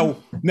it though?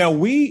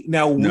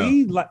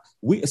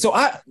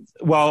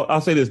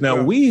 I'll say this.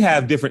 Now we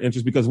have different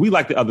interests because we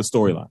like the other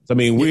storylines. I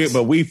mean,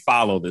 we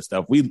follow this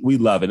stuff. We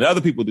love it. And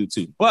other people do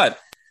too. But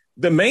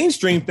the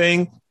mainstream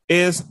thing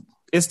is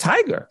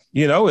Tiger.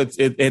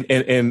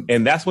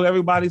 And that's what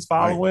everybody's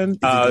following.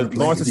 Right.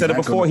 Lawrence has said it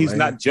before. He's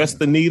not just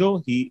the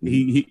needle.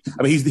 He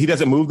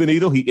doesn't move the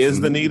needle. He is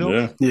the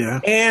needle.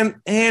 Yeah.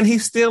 And he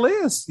still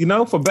is,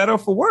 for better or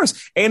for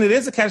worse. And it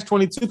is a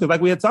catch-22 because,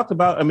 like we had talked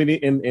about,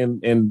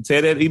 and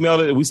Ted had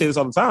emailed it. We say this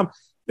all the time.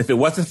 If it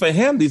wasn't for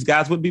him, these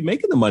guys wouldn't be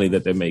making the money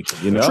that they're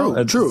making.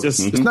 True.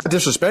 It's not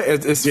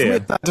disrespect. It's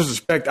not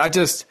disrespect.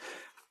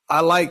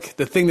 I like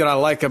the thing that I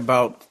like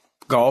about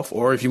golf,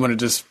 or if you want to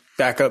just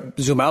back up,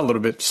 zoom out a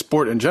little bit,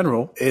 sport in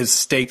general is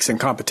stakes and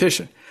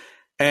competition.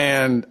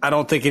 And I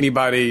don't think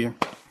anybody,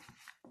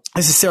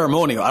 this is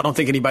ceremonial. I don't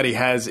think anybody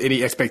has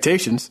any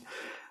expectations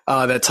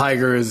that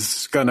Tiger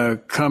is going to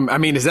come. I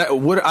mean, is that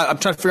what I'm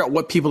trying to figure out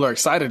what people are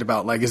excited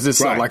about? Like, is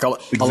this like a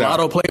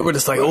lotto player where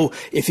it's like, oh,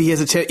 if he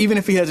has a chance, even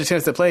if he has a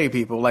chance to play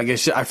people, like,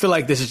 I feel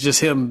like this is just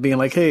him being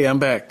like, hey, I'm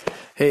back.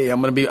 Hey,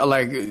 I'm going to be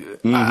like,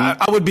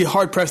 I would be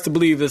hard pressed to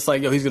believe this,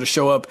 like, he's going to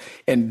show up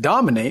and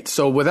dominate.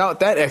 So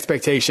without that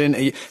expectation,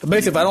 basically,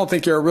 if I don't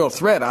think you're a real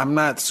threat, I'm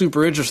not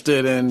super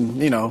interested in,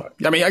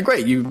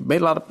 great. You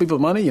made a lot of people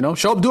money,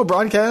 show up, do a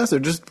broadcast or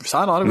just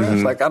sign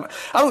autographs. Like, I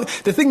don't,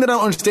 the thing that I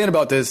don't understand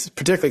about this,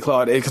 particularly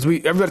Claude, because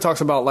everybody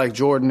talks about like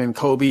Jordan and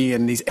Kobe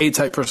and these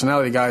A-type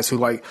personality guys who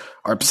like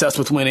are obsessed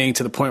with winning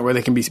to the point where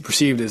they can be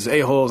perceived as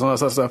a-holes and all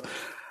that stuff.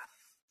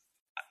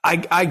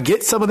 I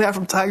get some of that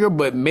from Tiger,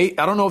 but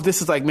I don't know if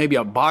this is like maybe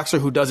a boxer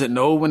who doesn't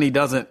know when he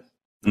doesn't,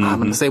 I'm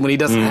going to say when he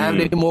doesn't have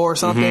it anymore or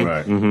something.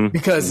 Right.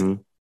 Because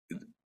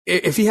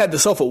if he had the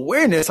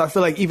self-awareness, I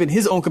feel like even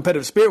his own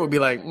competitive spirit would be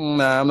like,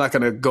 nah, I'm not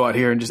going to go out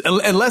here and just,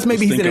 unless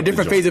maybe he's in a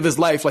different phase of his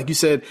life. Like you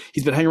said,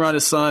 he's been hanging around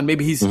his son.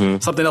 Maybe he's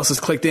something else has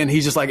clicked in.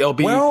 He's just like,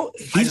 LB,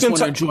 I just want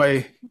to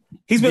enjoy.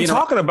 He's been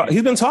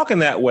talking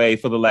that way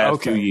for the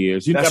last few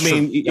years. In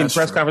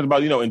press conference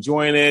about,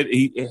 enjoying it.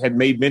 He had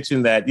made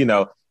mention that,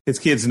 his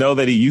kids know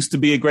that he used to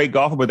be a great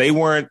golfer, but they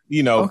weren't,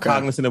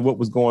 cognizant of what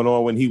was going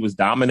on when he was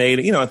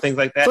dominating, and things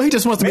like that. So he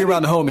just wants to be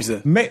around the homies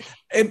then.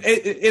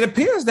 It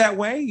appears that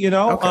way,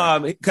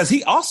 because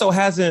he also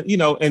hasn't,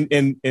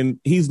 and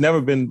he's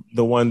never been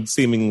the one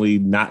seemingly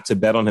not to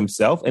bet on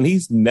himself. And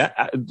he's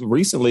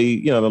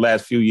recently, the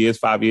last few years,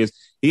 5 years,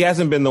 he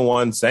hasn't been the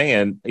one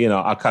saying,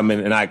 I'll come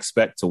in and I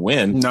expect to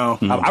win. No.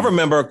 I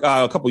remember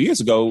a couple of years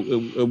ago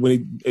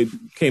when he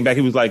came back,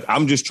 he was like,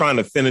 I'm just trying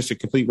to finish a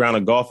complete round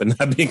of golf and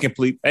not be in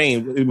complete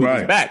pain with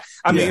his back.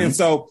 I mean, and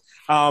so,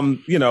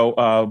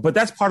 but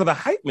that's part of the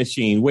hype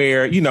machine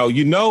where,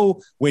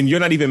 when you're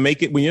not even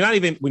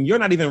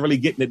really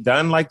getting it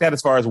done like that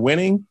as far as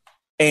winning,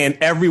 and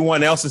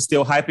everyone else is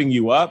still hyping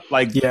you up,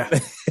 like,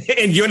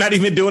 and you're not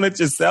even doing it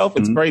yourself.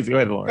 It's crazy. Go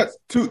ahead, Lawrence.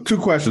 Two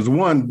questions.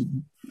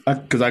 One,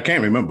 because I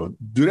can't remember.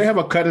 Do they have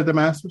a cut at the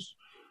Masters?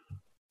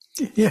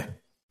 Yeah.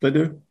 They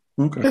do?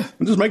 Okay. Yeah.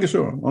 I'm just making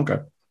sure. Okay.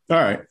 All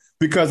right.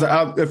 Because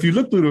if you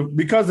look through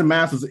because the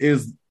Masters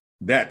is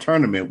that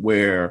tournament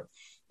where,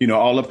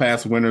 all the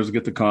past winners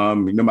get to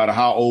come, no matter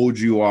how old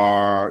you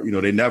are,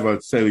 they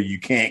never say you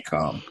can't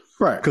come.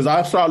 Right. Because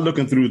I started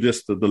looking through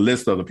the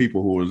list of the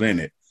people who was in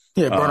it.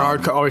 Yeah,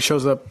 Bernard always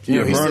shows up.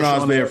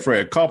 Bernard's there.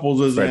 Fred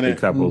Couples is in it.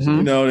 Couples.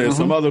 There's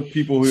some other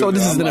people who. So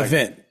this is an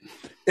event.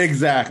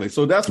 Exactly.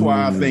 So that's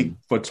why I think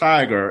for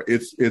Tiger,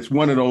 it's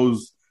one of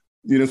those,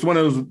 it's one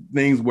of those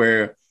things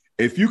where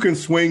if you can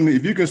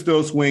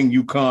still swing,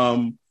 you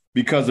come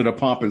because of the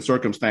pomp and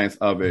circumstance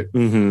of it.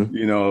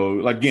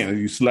 Again, like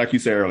you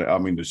said earlier, I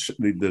mean,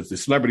 the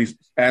celebrity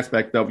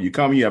aspect of it, you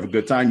come, you have a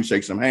good time, you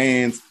shake some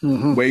hands,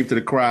 wave to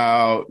the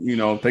crowd,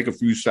 take a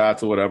few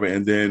shots or whatever.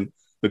 And then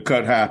the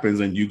cut happens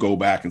and you go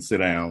back and sit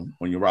down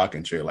on your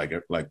rocking chair like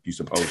you're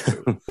supposed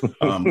to.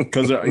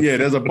 Because,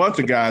 there's a bunch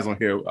of guys on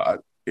here.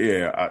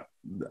 You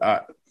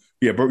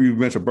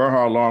mentioned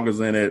Berhard Long is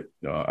in it.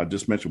 I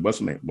just mentioned what's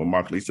the name? Well,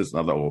 Mark Lee's is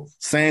another old.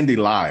 Sandy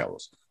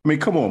Lyles. I mean,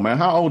 come on, man.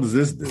 How old is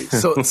this dude?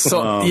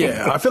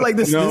 Yeah, I feel like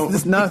this now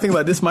I think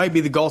about it, this might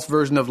be the golf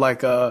version of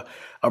like a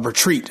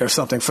retreat or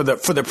something for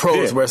the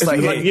pros, where it's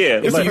like, hey,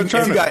 it's like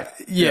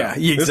exactly.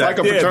 It's like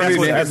a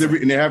fraternity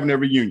and they're having their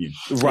reunion.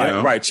 Right, you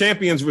know? Right.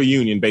 Champions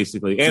reunion,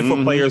 basically. And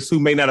for players who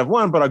may not have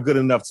won, but are good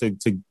enough to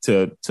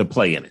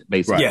play in it,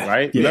 basically.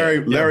 Right.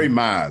 Yeah. Larry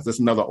Mize, that's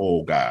another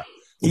old guy.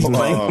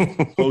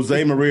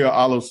 Jose Maria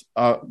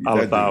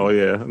Alapao,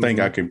 yeah. I think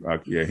I can,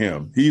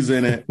 him. He's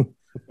in it.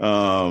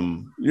 A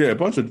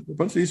bunch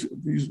of these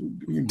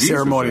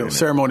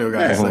ceremonial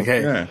guys. Like,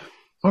 hey,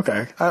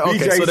 okay.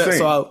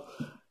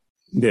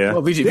 Yeah.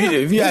 Well, VJ,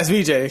 if you ask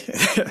VJ,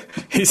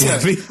 he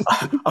said,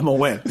 I'm going to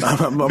win.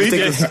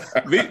 VJ,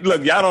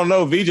 look, y'all don't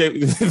know VJ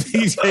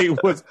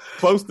was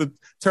close to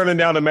turning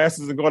down the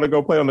Masters and going to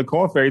go play on the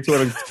Corn Ferry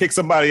Tour and kick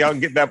somebody out and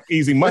get that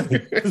easy money.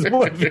 That's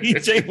what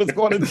VJ was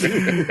going to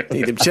do.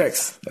 Need them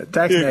checks. That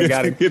tax man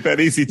got to get that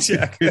easy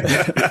check.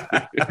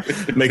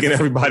 Making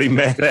everybody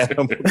mad at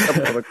him on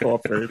the Corn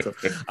Ferry Tour.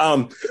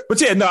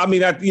 But yeah, no, I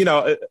mean,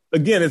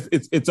 again,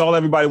 it's all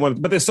everybody wants,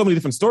 but there's so many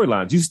different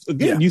storylines.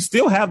 You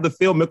still have the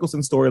Phil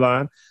Mickelson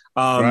storyline.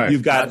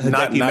 You've got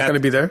not going to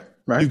be there.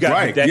 Right. You've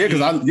got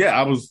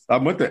because I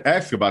went to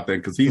ask you about that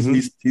because he's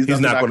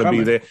not going to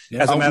be there.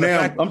 As a matter of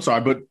fact, I'm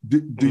sorry, but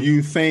do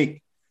you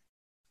think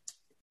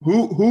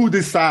who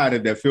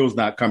decided that Phil's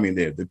not coming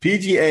there? The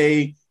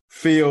PGA,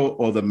 Phil,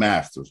 or the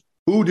Masters?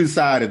 Who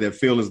decided that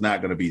Phil is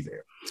not going to be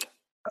there?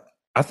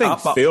 I think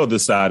Phil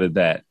decided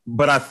that,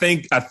 but I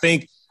think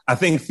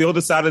Phil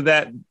decided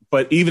that.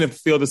 But even if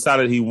Phil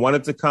decided he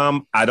wanted to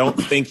come, I don't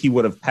think he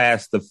would have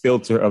passed the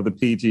filter of the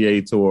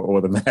PGA Tour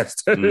or the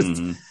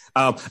Masters.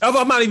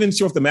 Although I'm not even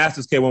sure if the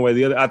Masters came one way or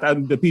the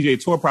other. The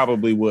PGA Tour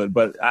probably would.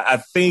 But I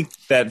think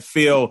that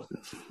Phil,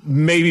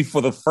 maybe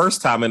for the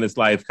first time in his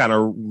life, kind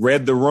of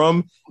read the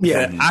room.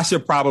 Yeah, I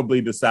should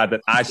probably decide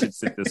that I should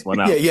sit this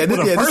one out.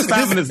 First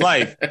time in his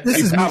life. This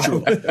is mutual.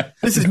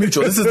 This is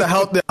mutual. This is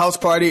the house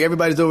party.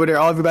 Everybody's over there.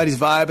 Everybody's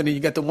vibing. And you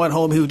got the one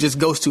homie who just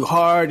goes too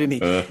hard. And he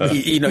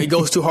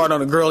goes too hard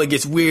on a girl. It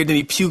gets weird. And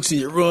he pukes in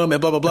your room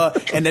and blah, blah, blah.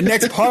 And the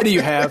next party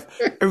you have,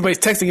 everybody's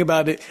texting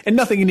about it. And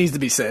nothing needs to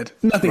be said.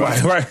 Nothing.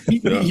 Right.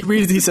 He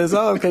reads it. He says,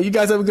 "Oh, okay. You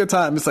guys have a good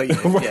time." It's like, you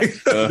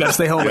gotta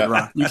stay home,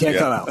 Ron. You can't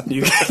come out.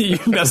 You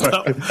messed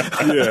up.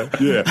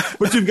 Yeah.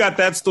 But you've got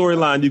that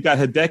storyline. You've got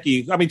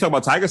Hideki. I mean, talk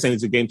about Tiger saying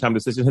it's a game time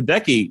decision.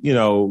 Hideki,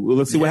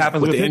 let's see what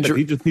happens with him.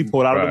 He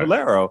pulled out of the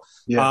Valero.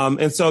 Yeah.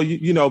 And so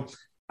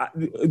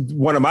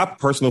one of my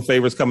personal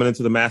favorites coming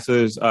into the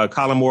Masters,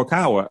 Colin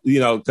Morikawa.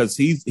 Because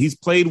he's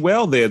played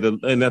well there,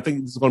 and I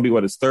think this is going to be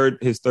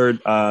his third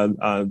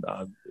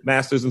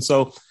Masters, and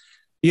so.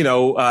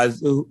 Who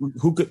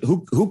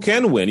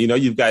can win?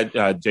 You've got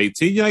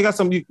JT. You got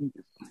some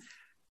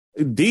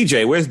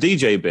DJ. Where's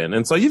DJ been?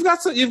 And so you've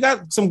got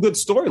some good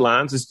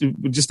storylines. It's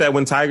just that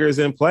when Tiger's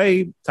in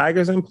play, and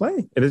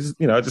it's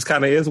it just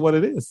kind of is what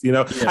it is.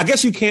 I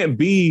guess you can't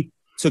be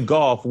to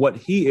golf what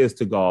he is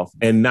to golf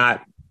and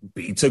not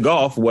be to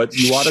golf what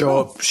you ought to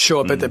golf.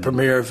 Show up at the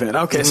premier event.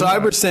 Okay, so I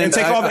would say and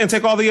take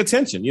all the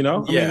attention.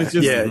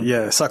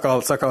 Suck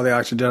all the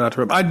oxygen down out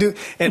the room. I do,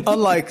 and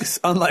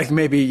unlike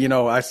maybe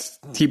I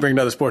keep bringing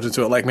other sports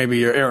into it, like maybe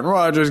your Aaron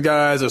Rodgers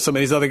guys or some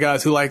of these other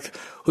guys who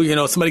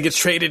somebody gets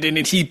traded and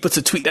then he puts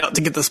a tweet out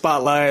to get the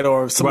spotlight,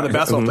 or some of the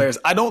basketball players.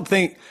 I don't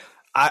think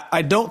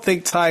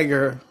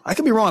Tiger. I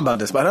could be wrong about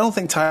this, but I don't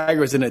think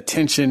Tiger is an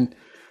attention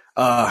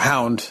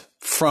hound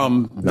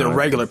from the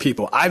regular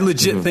people. I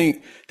legit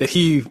think that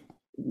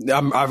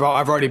I've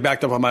already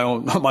backed up on my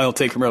own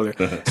take from earlier.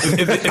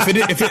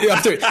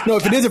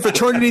 If it is a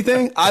fraternity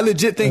thing, I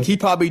legit think he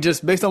probably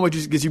just, based on what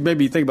you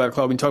maybe think about it,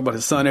 Claude, when you talk about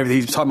his son,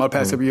 everything he's talking about the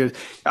past couple years,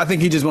 I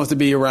think he just wants to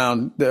be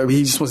around.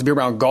 He just wants to be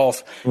around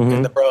golf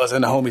and the bros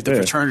and the homies, the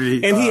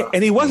fraternity.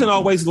 And he wasn't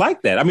always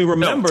like that. I mean,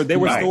 remember there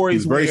were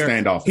stories where he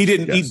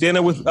didn't eat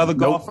dinner with other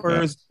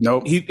golfers.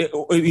 Nope. He,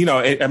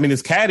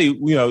 his caddy,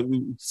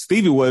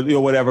 Stevie would,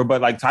 whatever,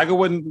 but like Tiger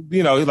wouldn't.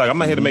 He's like, I'm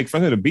not here to make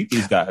fun of to beat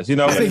these guys.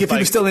 I think if he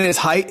was still in his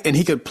height and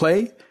he could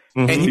play,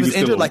 and he was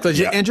injured, like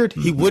legit injured,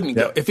 he wouldn't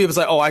go. If he was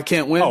like, "Oh, I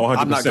can't win,"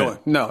 I'm not going.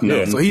 No.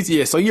 So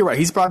you're right.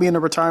 He's probably in the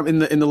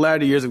retirement in the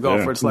latter years of golf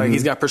where it's like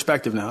he's got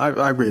perspective now.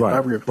 I agree. Right. I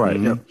agree. Right.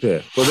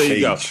 Yeah. Well, there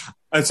you go.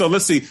 And so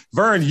let's see,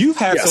 Vern, you've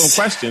had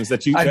some questions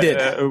that you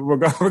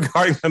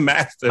regarding the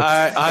Masters.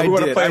 I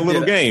want to play a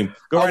little game.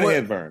 Go right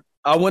ahead, Vern.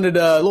 I wanted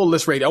a little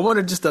list rating. I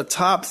wanted just the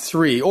top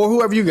 3, or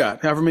whoever you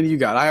got, however many you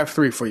got. I have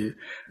 3 for you.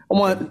 I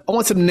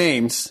want some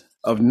names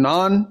of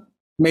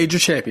non-major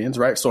champions,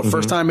 right? So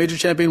first-time major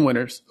champion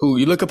winners who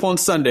you look up on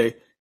Sunday,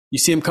 you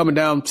see them coming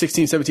down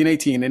 16, 17,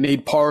 18, and they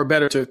need par or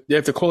better they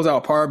have to close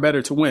out par or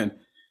better to win.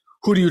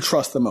 Who do you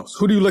trust the most?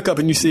 Who do you look up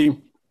and you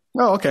see,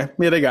 oh, okay,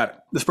 yeah, they got it.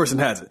 This person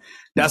has it.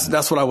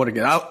 That's what I want to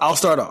get. I'll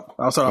start off.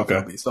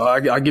 Okay. So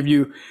I'll give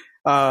you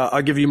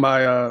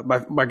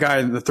my guy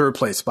in the third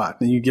place spot,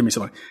 and you give me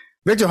somebody.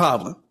 Victor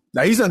Hovland.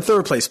 Now he's in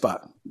third place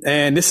spot,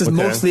 and this is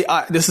mostly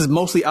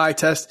eye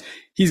test.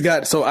 He's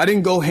got, so I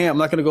didn't go ham. I'm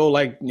not going to go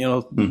like,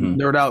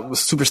 nerd out with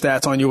super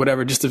stats on you,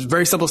 whatever. Just a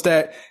very simple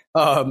stat.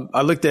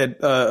 I looked at,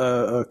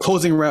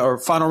 closing round or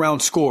final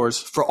round scores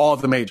for all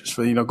of the majors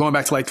for, going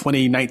back to like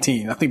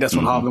 2019. I think that's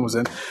when Hovland was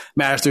in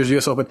Masters,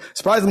 US Open.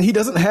 Surprisingly, he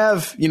doesn't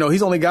have,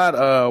 he's only got,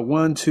 a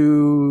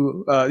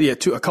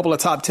couple of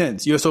top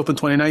tens, US Open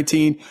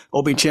 2019,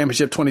 Open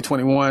Championship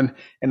 2021,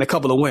 and a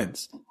couple of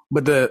wins.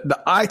 But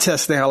the eye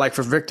test thing I like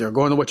for Victor,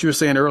 going to what you were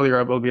saying earlier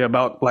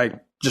about like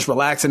just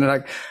relaxing,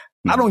 and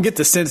I don't get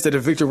the sense that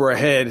if Victor were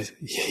ahead,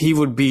 he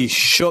would be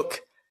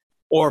shook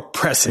or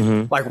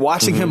pressing. Like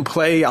watching him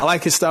play, I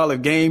like his style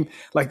of game.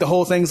 Like the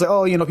whole thing's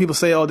like, people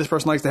say, oh, this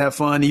person likes to have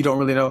fun. You don't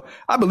really know.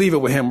 I believe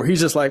it with him, where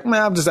he's just like,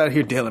 man, I'm just out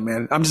here dealing,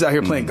 man. I'm just out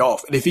here playing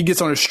golf. And if he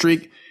gets on a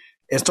streak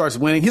and starts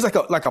winning, he's like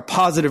a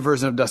positive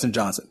version of Dustin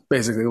Johnson,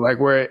 basically. Like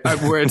where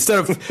instead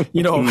of,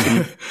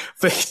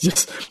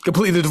 just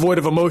completely devoid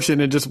of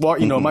emotion and just walk,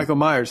 Michael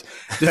Myers,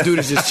 this dude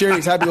is just cheery.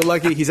 He's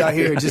happy-go-lucky. He's out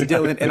here just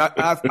dealing. And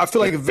I feel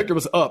like if Victor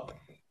was up,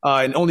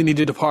 and only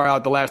needed to par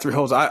out the last 3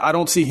 holes, I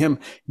don't see him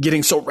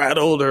getting so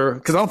rattled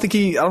cause I don't think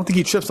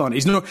he trips on it.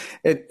 He's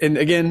and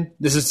again,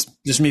 this is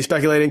just me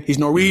speculating. He's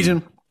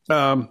Norwegian.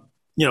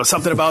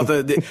 Something about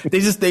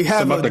they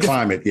have about the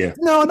climate. Yeah.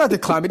 No, not the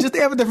climate. Just they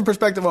have a different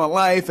perspective on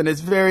life, and it's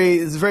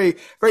very,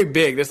 very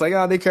big. It's like,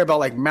 they care about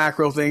like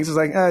macro things. It's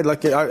like, I'm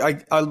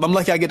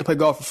lucky I get to play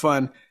golf for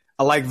fun.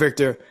 I like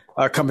Victor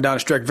coming down the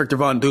stretch. Victor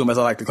Von Doom, as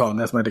I like to call him.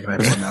 That's my nickname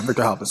now.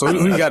 Victor Hoffman. So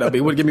who you got up?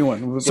 Give me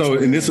one. So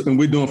and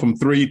we're doing from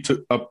 3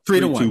 to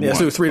 1. Yeah,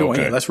 so 3 to 1.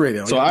 Yeah, that's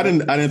radio. So I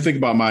didn't think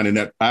about mine in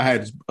that. I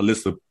had a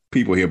list of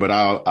people here, but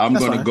I'm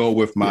going to go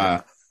with my.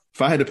 Yeah.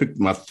 If I had to pick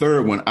my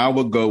third one, I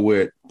would go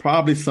with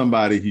probably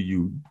somebody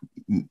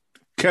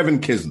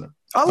Kevin Kisner.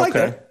 I like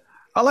that.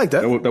 I like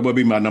that. That would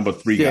be my number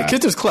 3 guy. Yeah,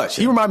 Kisner's clutch.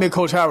 He reminded me of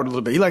Coach Howard a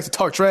little bit. He likes to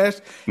talk trash.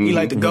 He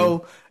likes to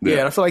go. Yeah.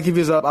 And I feel like if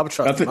he's up, I would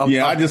trust him.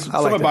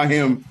 Something about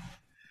him,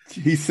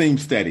 he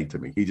seems steady to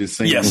me. He just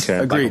seems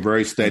like a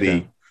very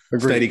steady,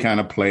 steady kind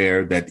of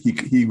player that he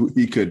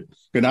could.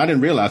 And I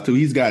didn't realize too,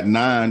 he's got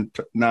 9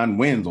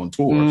 wins on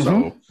tour,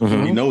 so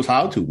he knows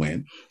how to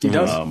win. He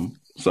does.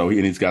 So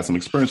he's got some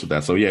experience with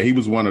that. So yeah, he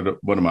was one of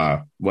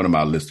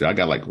my lists. I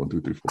got like 1,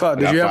 2, 3, 4.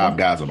 Claude, I got 5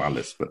 guys on my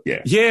list, but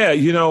yeah. Yeah,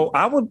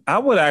 I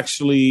would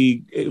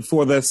actually,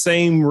 for the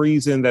same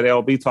reason that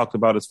LB talked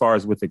about as far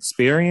as with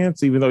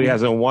experience, even though he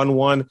hasn't won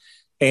one.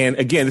 And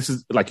again, this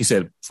is like you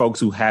said, folks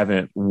who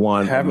haven't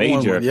won a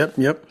major.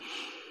 Yep.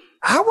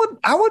 I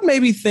would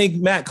maybe think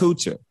Matt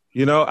Kuchar.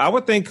 I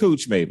would think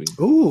Cooch maybe.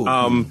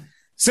 Ooh.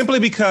 Simply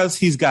because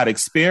he's got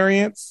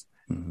experience.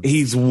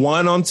 He's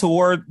won on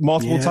tour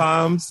multiple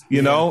times,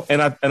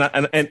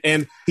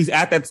 and he's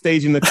at that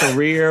stage in the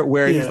career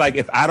where he's like,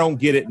 if I don't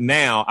get it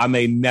now, I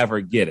may never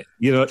get it.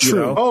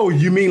 True. Oh,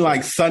 you mean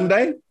like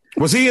Sunday?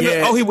 Was he in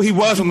the? Oh, he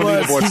was on the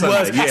leaderboard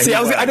Sunday. Yeah, see,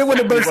 I didn't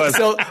want to burst.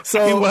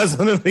 So he was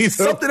on the leaderboard.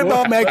 Something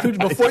about Matt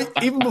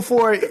Kuchar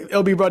before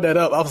LB brought that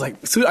up, I was like,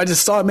 I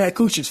just saw Matt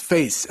Kuchar's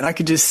face, and I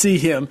could just see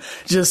him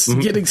just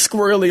getting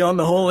squirrely on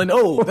the hole, and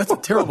that's a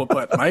terrible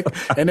putt, Mike.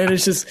 And then it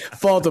just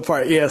falls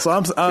apart. Yeah, so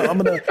I'm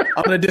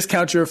gonna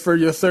discount your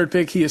third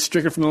pick. He is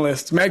stricken from the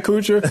list. Matt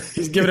Kuchar,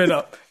 he's giving it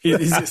up.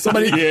 He's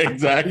somebody. Yeah,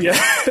 exactly.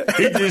 Yeah.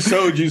 He just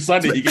showed you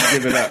Sunday he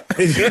can give it up.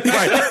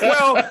 Right.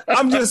 Well,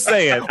 I'm just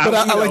saying. But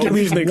I like your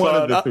reasoning. One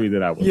of the 3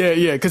 that I would.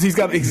 Yeah, because he's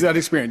got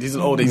experience. He's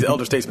an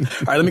elder statesman.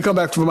 All right, let me come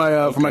back for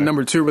my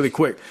number 2 really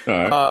quick. All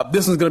right.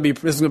 This is gonna be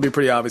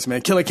pretty obvious,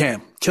 man. Killer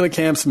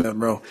Cam Smith,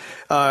 bro.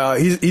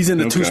 He's in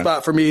the 2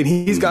 spot for me, and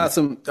he's got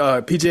some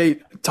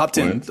PGA top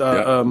 10.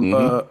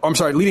 I'm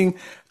sorry, leading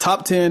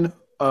top 10.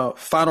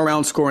 Final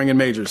round scoring in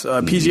majors.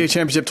 PGA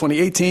Championship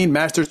 2018,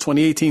 Masters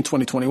 2018,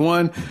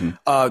 2021.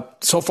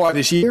 So far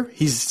this year,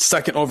 he's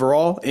second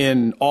overall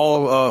in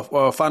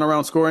all final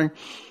round scoring.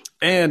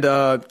 And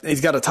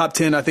he's got a top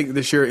 10, I think,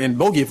 this year in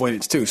bogey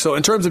avoidance, too. So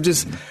in terms of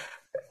just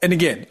and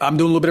again, I'm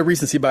doing a little bit of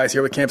recency bias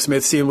here with Cam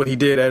Smith, seeing what he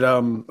did at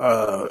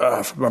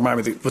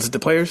remind me, was it the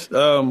Players?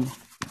 Where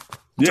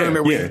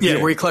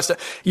he clutched it.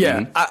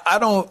 Yeah, I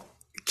don't.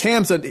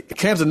 Cam's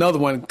another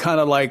one, kind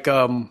of like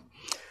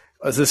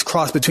this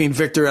cross between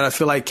Victor and I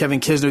feel like Kevin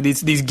Kisner,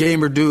 these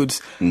gamer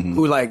dudes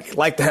who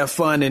like to have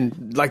fun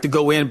and like to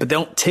go in, but they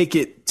don't take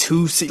it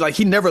too like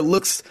he never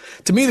looks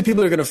to me. The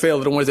people that are going to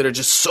fail are the ones that are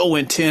just so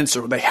intense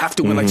or they have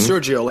to win, like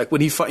Sergio. Like when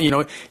he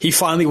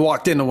finally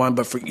walked into one,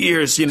 but for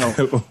years,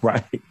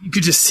 right, you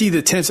could just see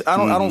the tense. I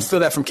don't feel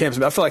that from Cam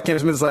Smith. I feel like Cam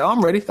Smith is like,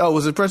 I'm ready. Oh, it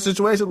was a pressure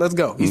situation. Let's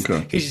go.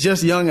 He's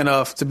just young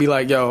enough to be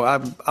like, yo,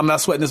 I'm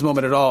not sweating this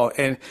moment at all,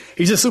 and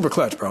he's just super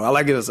clutch, bro. I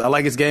like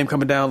his game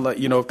coming down,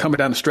 coming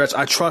down the stretch.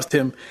 I trust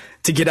him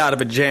to get out of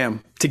a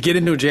jam, to get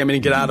into a jam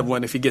and get out of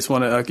one if he gets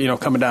one,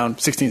 coming down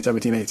 16,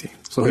 17, 18.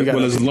 So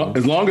as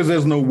long as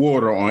there's no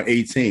water on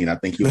 18, I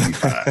think he'll be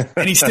fine.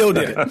 And he still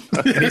did it.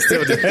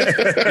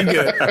 He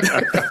good.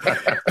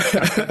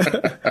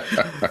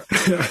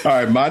 All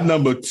right, my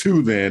number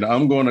 2 then,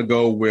 I'm going to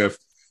go with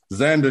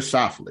Xander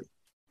Schauffele.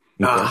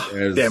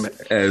 Damn it.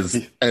 As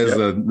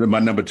my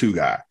number 2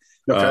 guy.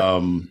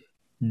 Okay.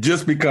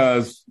 just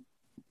because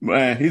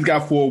he's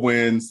got 4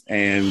 wins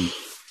and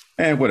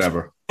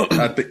whatever.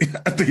 I think he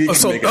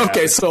can make it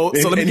happen. So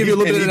let me give you a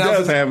little bit of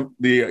analysis.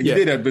 He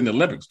did have been the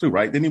Olympics too,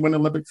 right? Didn't he win the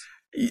Olympics?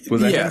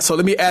 So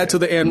let me add to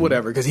the end,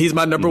 whatever, because he's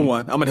my number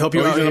one. I'm going to help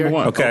you out here. Number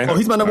one. Okay. Oh,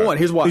 he's my number one.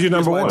 Here's why. Who's your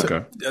number one?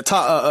 Okay.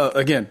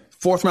 Again,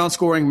 4th round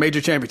scoring,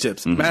 major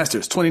championships,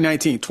 Masters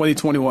 2019,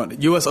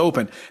 2021, U.S.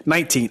 Open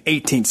 19,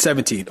 18,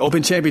 17,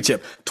 Open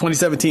Championship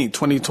 2017,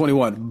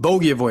 2021,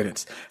 bogey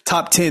avoidance,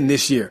 top 10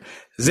 this year.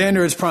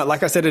 Xander is prime,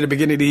 like I said at the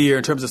beginning of the year,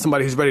 in terms of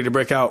somebody who's ready to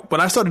break out. When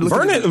I started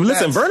looking at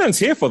stats, Vernon's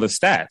here for the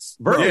stats.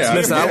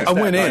 I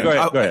went in. Go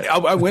ahead.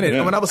 I went in.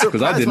 Yeah. When I was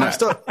surprised I did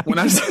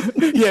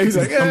yeah, he's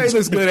like, he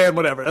looks good and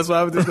whatever. That's what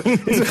I was doing.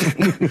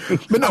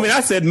 But no, I mean,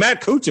 I said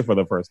Matt Kuchar for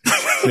the first time.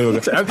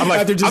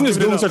 I'm just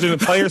doing such the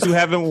players who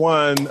haven't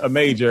won a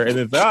major, and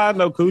it's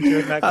no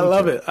Kuchar. Matt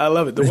Kuchar. I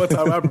love it. The one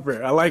time I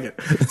prepare, I like it.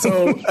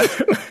 So,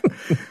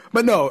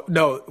 but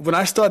no. When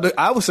I started,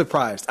 I was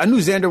surprised. I knew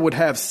Xander would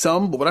have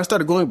some, but when I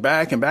started going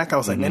back, I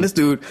was like, man, this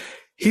dude,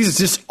 he's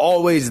just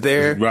always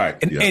there. Right.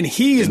 And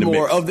he is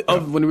more of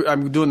when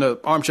I'm doing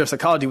the armchair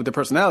psychology with the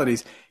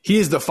personalities, he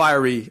is the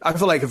fiery. I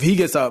feel like if he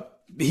gets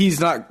up, he's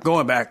not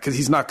going back because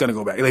he's not going to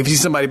go back. Like if you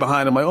see somebody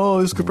behind him, like,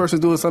 oh, this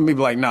person's doing something,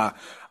 people like, nah,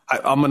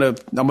 I'm going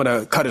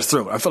to cut his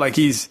throat. I feel like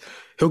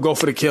he'll go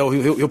for the kill.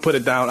 He'll put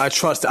it down. I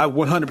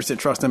 100%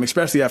 trust him,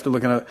 especially after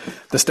looking at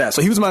the stats.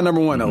 So he was my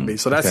number one LB.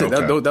 So that's it.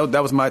 Okay.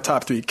 That was my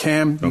top 3.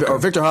 Or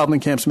Victor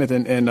Hovland, Cam Smith,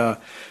 and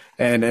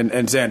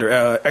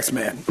Xander,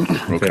 X-Man.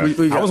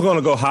 Okay. I was going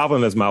to go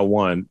Hovland as my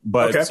 1,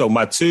 but so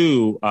my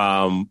 2,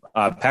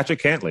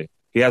 Patrick Cantlay.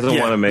 He hasn't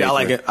won a major. Yeah,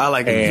 I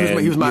like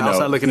it. He was my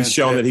outside looking in. He's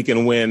shown that he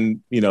can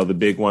win, the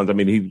big ones. I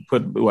mean, he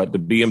put the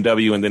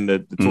BMW and then the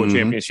Tour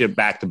Championship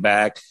back to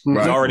back. He's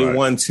already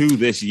won 2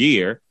 this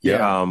year. Yeah.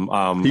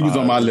 He was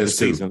on my list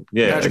too.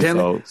 Yeah. Patrick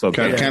Cantlay? So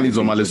Cantley's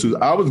on my list too.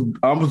 I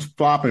was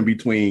flopping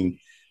between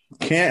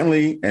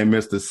Cantlay and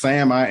Mr.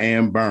 Sam I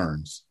Am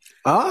Burns.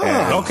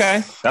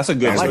 Okay. That's a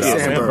good one. I like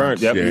Sam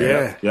Burns. Yep.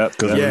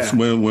 Because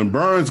when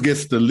Burns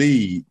gets the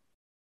lead,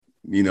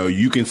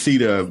 you can see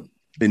the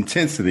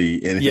intensity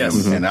in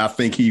him, and I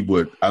think he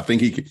could.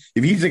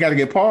 If he's got to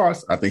get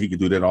pars, I think he could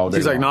do that all day.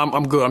 He's like, no,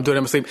 I'm good. I'm doing it.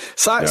 I'm asleep.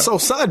 So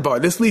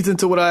sidebar. This leads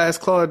into what I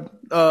asked Claude,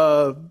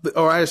 or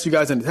I asked you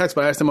guys in the text,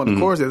 but I asked him on the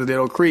course the other day at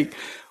Oak Creek,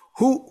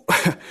 who.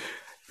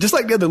 Just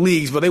like the other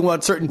leagues, but they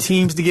want certain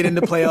teams to get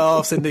into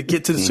playoffs and to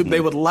get to the Super. They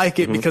would like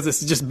it because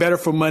it's just better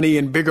for money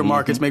and bigger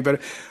markets make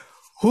better.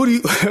 Who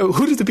does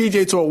the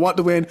PGA Tour want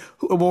to win?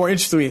 More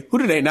interesting to me, who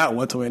do they not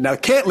want to win? Now,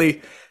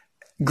 Cantlay,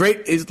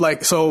 great is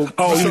like so.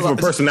 From a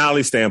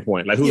personality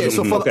standpoint, like who's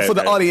for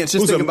the audience,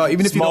 just think about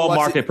even if you small don't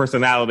watch market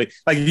personality,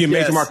 like if you're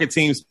major market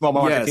teams, small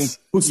market teams.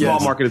 Who's small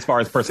market as far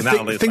as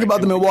personality? Think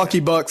about the Milwaukee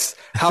Bucks,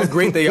 how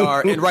great they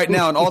are, and right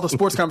now in all the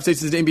sports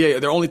conversations in the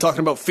NBA, they're only talking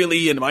about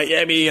Philly and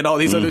Miami and all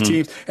these other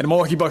teams, and the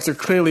Milwaukee Bucks are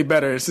clearly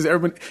better. It's just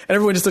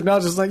everyone just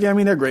acknowledges like, yeah, I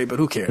mean they're great, but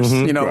who cares?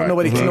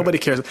 Nobody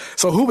cares.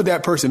 So who would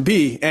that person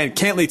be? And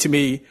Cantlay to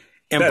me.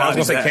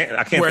 Embodies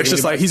that, where it's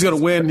just like he's going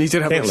to win. He's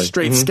going to have a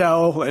straight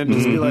scowl and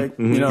just be like,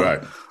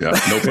 right? Yeah,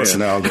 no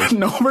personality.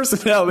 No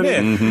personality. Yeah.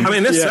 I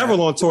mean, there's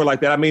several on tour like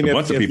that. I mean,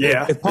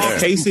 if Paul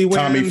Casey wins,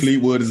 Tommy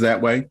Fleetwood is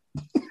that way.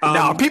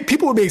 No,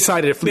 people would be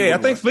excited if Fleetwood. Yeah,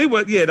 I think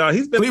Fleetwood. Yeah, no,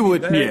 he's been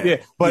Fleetwood.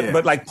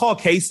 But like Paul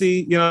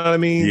Casey, you know what I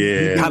mean?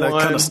 Yeah,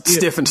 kind of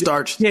stiff and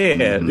starched.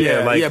 But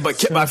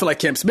I feel like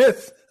Cam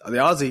Smith. The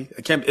Aussie,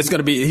 it's going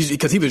to be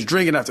because he was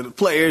drinking after the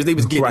players. They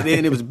was getting it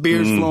in. It was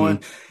beers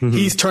flowing.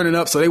 He's turning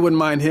up, so they wouldn't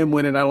mind him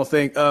winning. I don't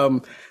think.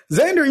 Xander,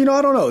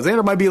 I don't know.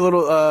 Xander might be a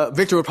little.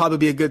 Victor would probably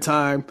be a good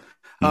time.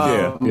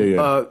 But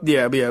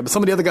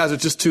some of the other guys are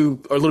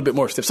a little bit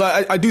more stiff. So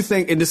I do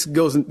think, and this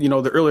goes in,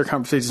 the earlier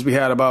conversations we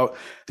had about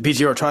the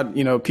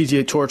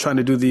PGA Tour trying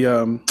to do the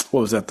what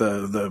was that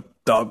the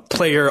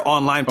player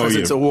online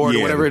presence award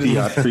or whatever it is.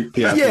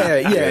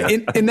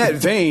 In that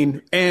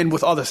vein, and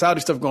with all the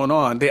Saudi stuff going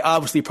on, they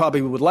obviously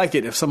probably would like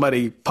it if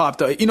somebody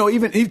popped up.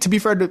 Even to be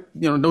fair to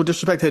no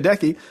disrespect to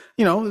Hideki,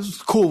 it was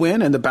a cool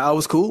win and the bow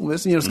was cool.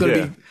 It's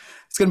going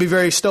to be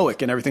very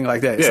stoic and everything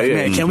like that.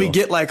 Can we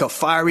get like a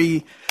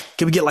fiery?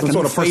 Can we get like a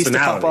sort of face to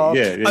pop off?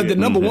 The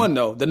number one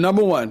though, the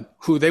number one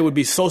who they would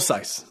be so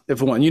size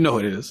if one, who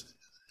it is,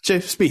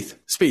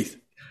 Spieth.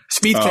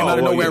 Spieth came out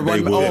of nowhere and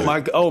run.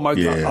 Oh my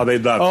God! Oh, they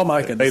love. Oh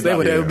my goodness! They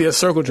would be a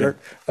circle jerk.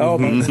 Oh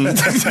my!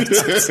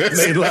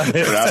 They love it.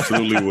 It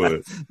absolutely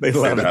would. They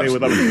love it. They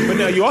would love it. But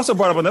now you also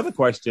brought up another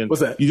question.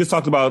 What's that? You just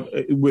talked about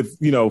with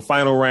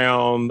final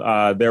round.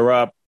 They're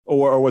up,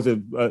 or was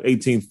it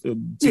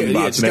 18th?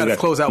 Just got to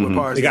close out with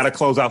pars. They got to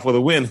close out for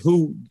the win.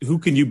 Who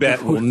can you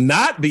bet will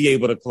not be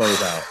able to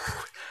close out?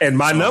 And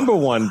my number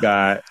one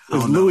guy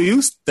is Louis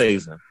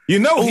Oosthuizen.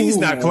 He's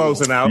not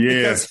closing out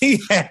because he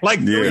had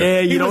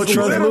you don't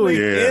trust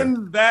Louis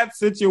in that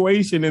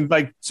situation in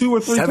like 2 or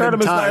 3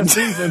 tournaments last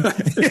season.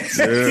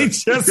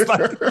 He's just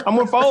like, I'm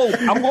going to fold.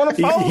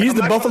 He's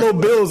the Buffalo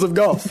Bills of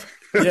golf.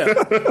 Yeah.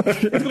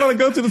 He's going to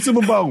go to the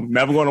Super Bowl.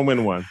 Never going to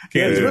win one.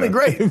 It's really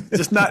great.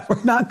 Just not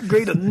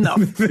great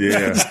enough.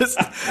 Yeah.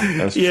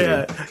 That's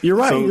true. You're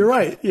right. You're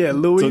right. Yeah,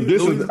 Louis. So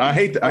this is, I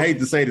hate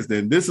to say this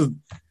then.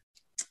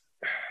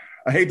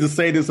 I hate to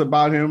say this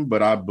about him,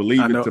 but I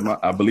believe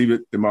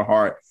it in my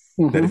heart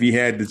that if he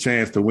had the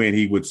chance to win,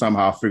 he would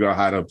somehow figure out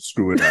how to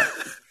screw it up.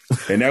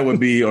 And that would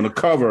be on the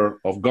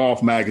cover of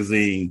Golf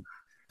Magazine.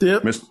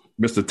 Yep.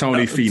 Mr.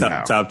 Tony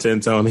Finau. Top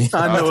 10 Tony.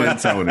 I know Top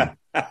 10 Tony.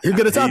 He'll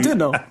get a top 10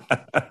 though.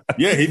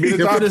 Yeah, he'd be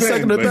the top 10,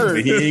 second or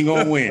third. He ain't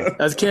gonna win.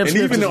 As Cam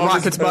Smith even on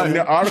rockets by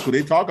the article,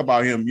 they talk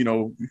about him,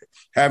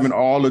 having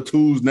all the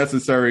tools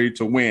necessary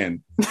to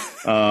win.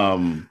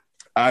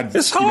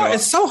 It's hard.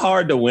 It's so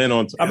hard to win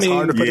on. I mean,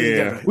 hard to put it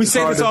together. We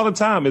say this all the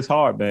time. It's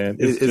hard, man.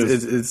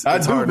 It's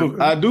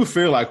hard. I do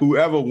feel like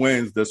whoever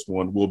wins this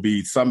one will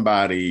be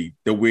somebody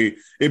that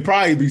it'd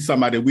probably be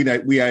somebody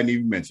that we hadn't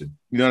even mentioned.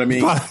 You know what I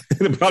mean?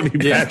 Probably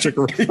Patrick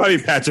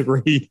Reed. Patrick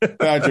Reed.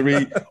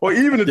 Or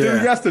even the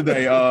dude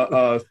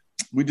yesterday,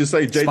 we just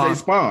say JJ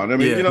Spawn. I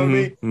mean, you know what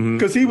I mean?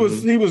 Because he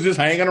was just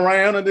hanging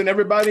around, and then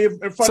everybody in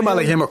front somebody of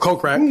like him or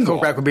Kokrak.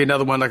 Kokrak would be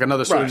another one, like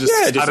another sort of just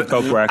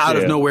out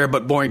of nowhere,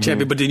 but boring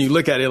champion. But then you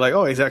look at it like,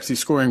 oh, he's actually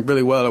scoring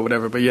really well or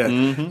whatever. But yeah,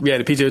 we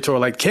had the PGA Tour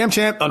like Cam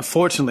Champ.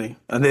 Unfortunately,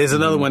 and there's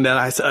another one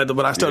that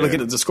when I started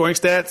looking at the scoring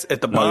stats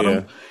at the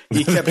bottom,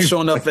 he kept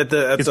showing up at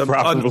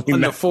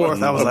the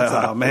fourth. I was like,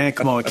 oh man,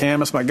 come on,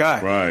 Cam, that's my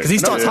guy. Right? Because he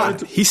starts hot.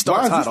 He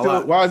starts hot a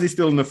lot. Why is he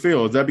still in the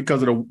field? Is that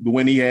because of the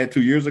win he had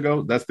 2 years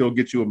ago? That still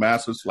gets you a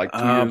Masters like 2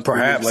 years,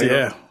 perhaps, 2 years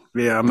later?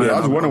 Yeah. I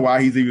was wondering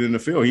why he's even in the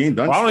field. He ain't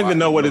done. I don't even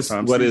know what his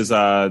current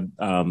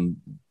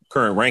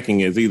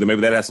ranking is either.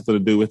 Maybe that has something to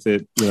do with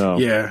it.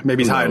 Yeah,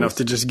 maybe he's high enough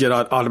to just get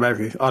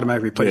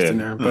automatically placed in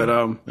there. But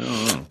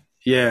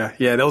Yeah,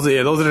 those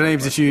are the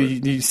names that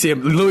you see.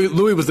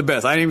 Louis was the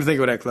best. I didn't even think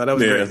of that. That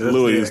was great.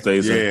 Louis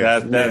stays.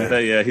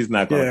 He's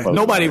not going to.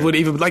 Nobody would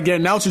even like the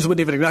announcers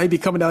wouldn't even. Now he'd be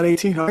coming down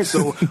 18. All right,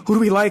 so who do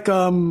we like?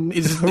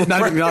 It's not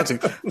even announcing.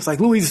 It's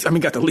like Louis. I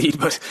mean, got the lead,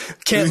 but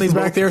Cantley's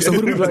back there. So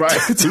who do we like? Right.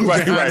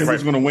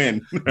 Who's going to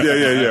win?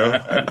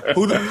 Yeah.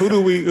 Who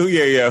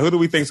do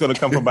we think is going to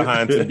come from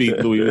behind to beat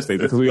Louis Oosthuizen?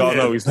 Because we all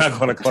know he's not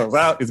going to close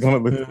out. He's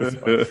going to lose.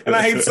 And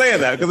I hate saying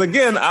that because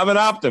again, I'm an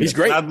optimist. He's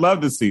great. I'd love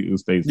to see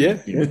Oosthuizen.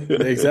 Yeah.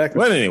 Exactly.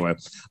 But anyway,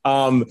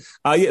 so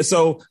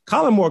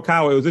Colin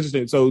Morikawa, it was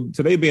interesting. So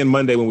today being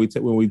Monday when we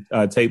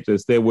taped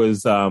this, there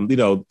was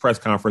press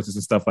conferences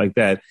and stuff like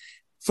that.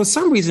 For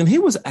some reason, he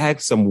was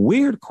asked some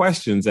weird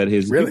questions at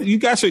his. Really? You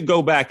guys should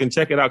go back and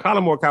check it out.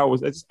 Colin Morikawa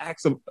was just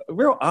asked some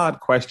real odd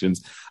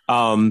questions.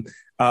 But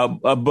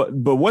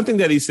one thing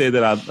that he said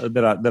that I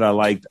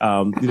liked,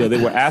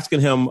 they were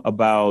asking him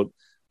about.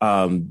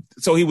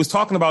 So he was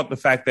talking about the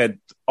fact that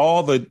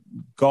all the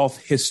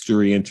golf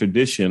history and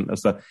tradition and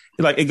stuff,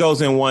 like it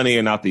goes in one ear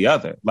and out the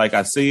other. Like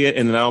I see it,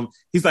 and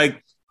he's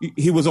like,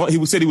 he was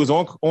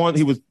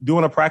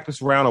doing a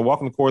practice round or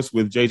walking the course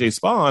with JJ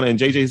Spawn, and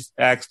JJ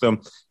asked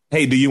him,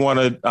 "Hey, do you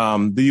want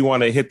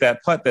to hit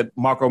that putt that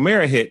Mark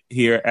O'Meara hit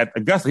here at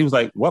Augusta?" He was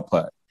like, "What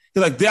putt?"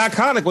 He's like, "The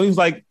iconic one." He was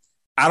like,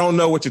 I don't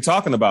know what you're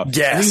talking about.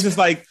 Yes. And he's just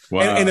like,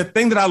 wow. and the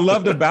thing that I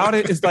loved about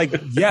it is like,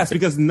 yes,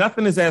 because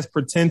nothing is as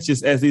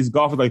pretentious as these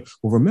golfers like,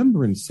 well,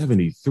 remember in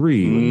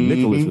 73 when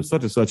Nicholas was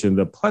such and such and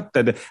the putt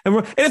that,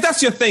 and if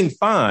that's your thing,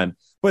 fine.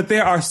 But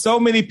there are so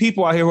many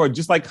people out here who are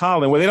just like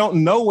Colin, where they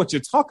don't know what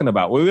you're talking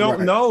about, where we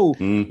don't know,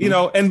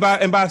 and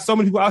by so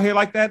many people out here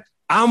like that,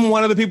 I'm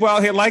one of the people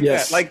out here like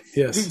that. Like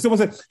someone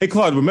said, hey,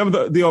 Claude,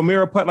 remember the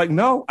O'Meara putt? Like,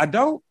 no, I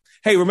don't.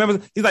 Hey, remember,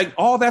 he's like,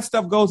 all that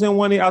stuff goes in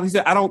one ear. He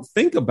said, I don't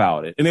think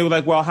about it. And they were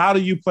like, well, how do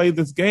you play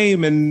this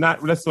game and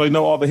not necessarily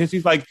know all the history?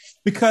 He's like,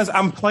 because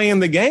I'm playing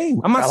the game.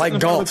 I'm not sitting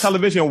in front of the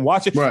television and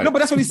watching. Right. No, but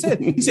that's what he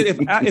said. He said,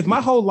 if my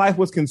whole life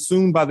was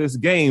consumed by this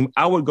game,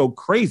 I would go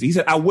crazy. He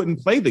said, I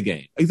wouldn't play the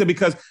game. He said,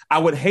 because I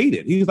would hate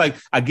it. He was like,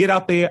 I get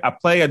out there, I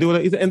play, I do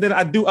it. And then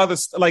I do other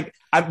stuff. Like,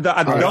 I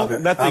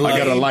don't let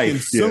the game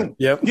consume.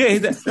 Yeah.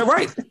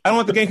 Right. I don't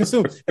let the game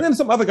consume. And then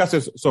some other guy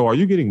says, so are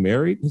you getting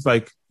married? He's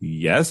like,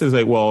 yes. He's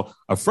like, well,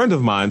 a friend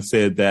of mine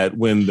said that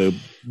when the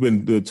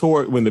men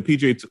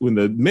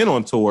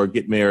on tour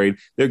get married,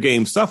 their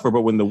games suffer,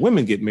 but when the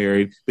women get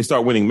married, they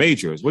start winning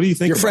majors. What do you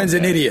think? Your friend's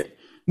an idiot.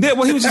 Yeah,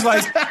 well, he was just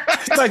like,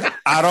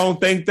 I don't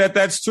think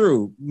that's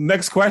true.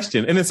 Next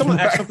question. And then someone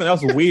asked something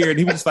else weird.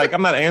 He was just like,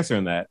 I'm not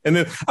answering that. And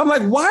then I'm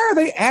like, why are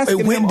they asking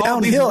it went him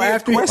downhill all these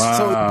after questions?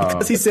 So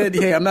because he said,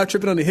 hey, I'm not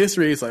tripping on the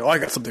history. He's like, oh, I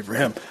got something for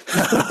him.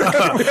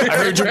 I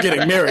heard you're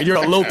getting married.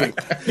 You're eloping.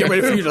 Get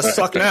ready for you to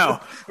suck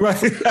now. Right.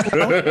 It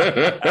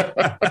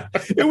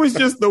was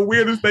just the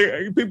weirdest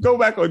thing. People go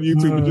back on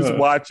YouTube and just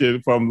watch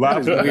it from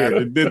live.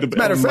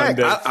 Matter of fact,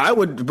 I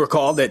would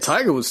recall that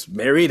Tiger was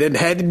married and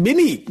had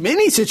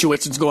many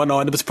situations going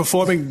on. It was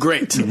performing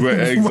great.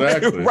 Right,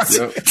 exactly. Right.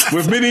 Yep.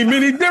 With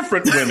many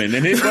different women.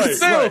 And it was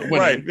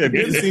right. At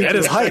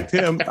his height.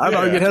 I'd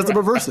argue it has the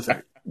reverse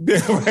effect.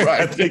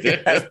 Right.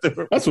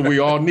 That's what we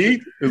all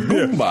need is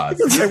boom box.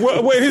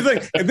 Wait, he's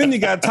like, and then you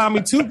got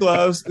Tommy Two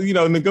Gloves,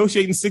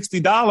 negotiating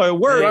 $60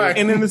 work, right.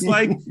 And then it's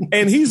like,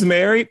 and he's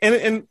married,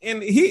 and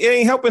he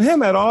ain't helping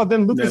him at all.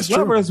 Then Lucas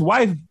Glover's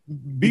wife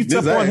beats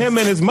up on him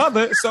and his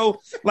mother.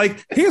 So,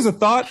 like, here's a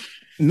thought.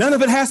 None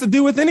of it has to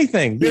do with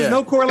anything. There's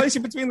no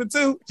correlation between the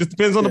two. Just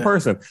depends on the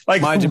person.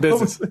 Like, mind your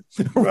business.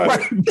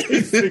 Right.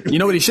 You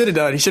know what he should have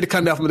done? He should have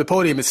come down from the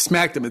podium and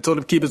smacked him and told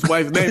him to keep his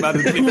wife's name out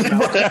of his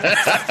mouth.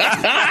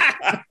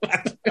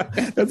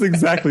 That's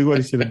exactly what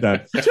he should have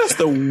done. Just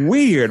a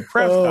weird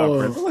press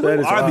conference. Who are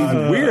these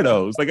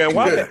weirdos? Like,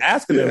 why are they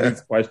asking them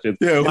these questions?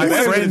 Yeah,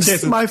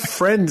 my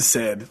friend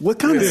said, "What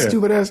kind of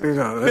stupid ass?"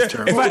 No, that's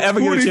terrible. If I ever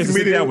get a chance to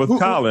sit down with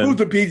Colin, who's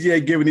the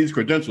PGA giving these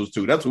credentials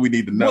to? That's what we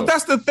need to know. Well,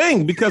 that's the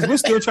thing, because we're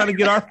still trying to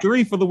get our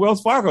 3 for the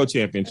Wells Fargo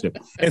Championship.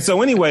 And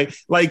so anyway,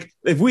 like,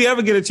 if we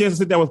ever get a chance to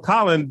sit down with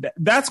Colin,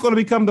 that's going to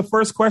become the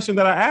first question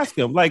that I ask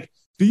him. Like,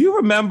 do you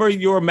remember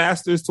your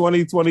Masters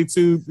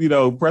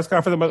 2022, press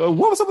conference? Like,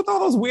 what was up with all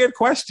those weird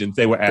questions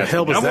they were asking?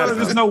 I want to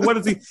just know, what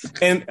is he?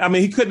 And I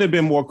mean, he couldn't have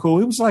been more cool.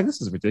 He was like,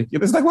 this is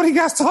ridiculous. Like, what are you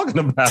guys talking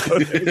about?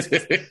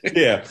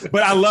 Yeah.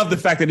 But I love the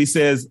fact that he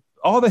says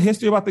all the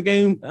history about the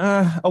game.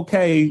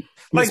 Okay.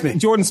 Like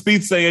Jordan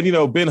Spieth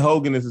saying, Ben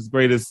Hogan is his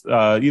greatest,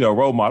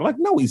 role model. Like,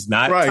 no, he's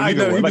not. Right.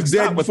 He was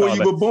dead before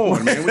you were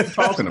born, man. What are you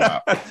talking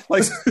about?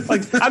 like,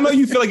 I know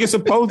you feel like you're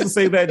supposed to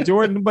say that,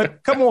 Jordan,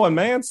 but come on,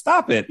 man,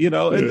 stop it.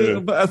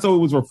 So it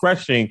was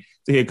refreshing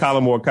to hear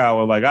Colin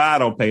Morikawa like, I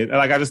don't pay it.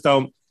 Like, I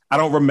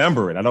don't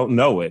remember it. I don't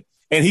know it.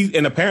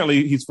 And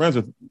apparently he's friends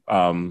with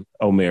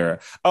O'Meara.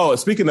 Oh,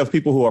 speaking of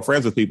people who are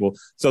friends with people,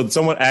 so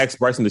someone asked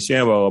Bryson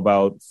DeChambeau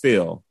about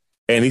Phil.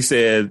 And he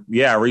said,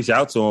 I reached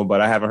out to him,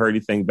 but I haven't heard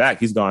anything back.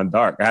 He's gone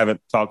dark. I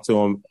haven't talked to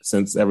him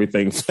since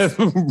everything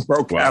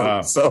broke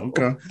out. So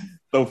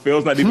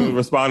Phil's not even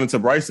responding to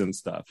Bryson's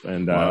stuff.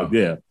 And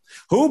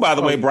who, by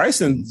the way,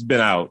 Bryson's been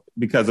out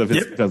because of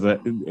his hand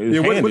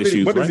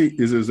issues. What is he?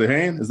 Is it a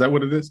hand? Is that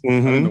what it is?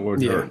 Mm-hmm. I don't know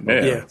what it hurt.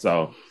 Yeah.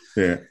 So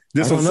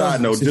Just a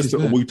side note,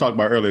 we talked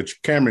about earlier,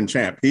 Cameron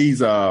Champ.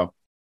 He's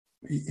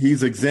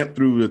exempt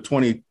through the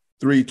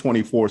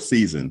 23-24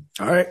 season.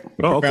 All right.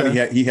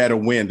 Okay. He had a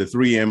win, the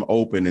 3M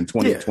Open in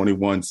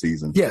 2021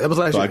 season. Yeah, that was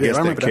last year. So I guess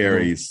that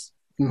carries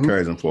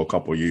him for a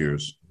couple of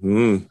years.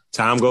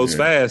 Time goes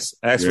fast.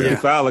 Ask Ricky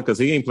Fowler, because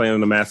he ain't playing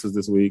in the Masters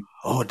this week.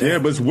 Oh, damn. Yeah,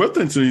 but it's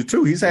Wilton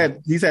too. He's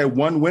had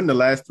one win the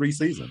last 3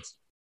 seasons.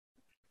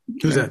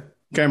 Who's that?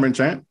 Cameron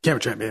Champ.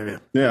 Cameron Champ, yeah.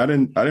 Yeah, I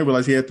didn't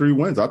realize he had 3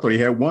 wins. I thought he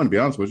had 1, to be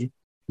honest with you.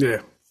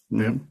 Yeah.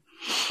 Yeah.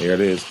 Here it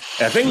is.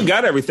 I think we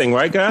got everything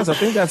right, guys. I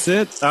think that's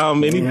it.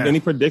 Any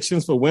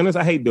predictions for winners?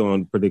 I hate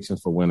doing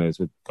predictions for winners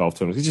with golf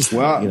tournaments. It's just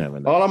you never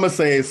know. All I'm gonna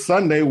say is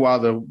Sunday, while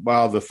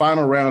the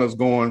final round is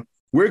going,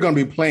 we're gonna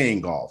be playing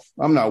golf.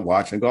 I'm not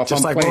watching golf.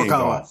 Just I'm like playing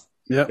golf.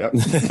 Yep.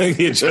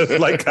 You're just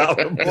like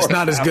Colin. It's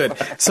not as good.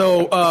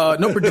 So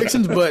no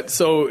predictions, but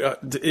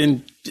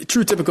in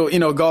true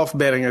typical, golf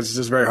betting is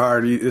just very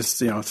hard. It's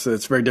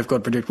very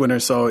difficult to predict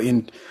winners. So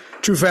in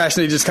true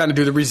fashion, they just kind of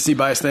do the recency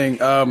bias thing.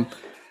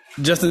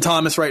 Justin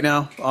Thomas right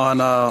now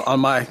on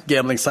my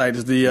gambling site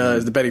is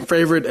the betting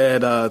favorite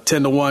at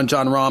 10-1.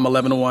 John Rahm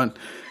 11-1,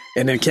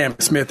 and then Cam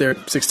Smith there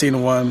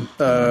 16-1.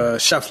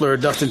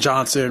 Scheffler, Dustin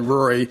Johnson,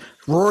 Rory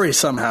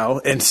somehow,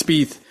 and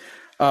Spieth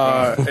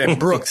and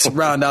Brooks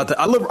round out.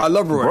 I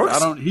love Rory.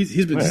 Brooks?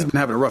 He's been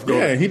having a rough go.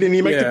 Yeah, he didn't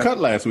even make the cut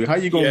last week. How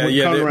you going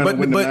to come around and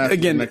win the Masters? But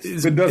again,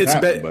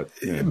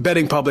 it's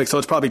betting public, so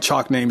it's probably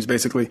chalk names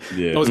basically.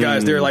 Yeah. Those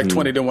guys, they're like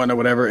 20-1 or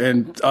whatever.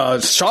 And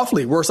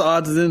Schauffele, worse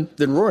odds than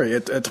Rory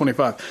at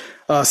 25.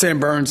 Sam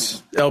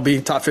Burns,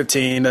 LB, top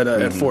 15 at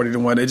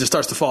 40-1. It just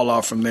starts to fall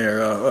off from there.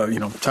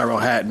 Tyrell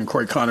Hatton,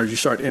 Corey Connors, you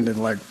start ending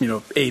like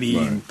 80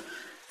 and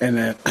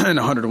then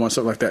 100-1,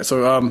 something like that.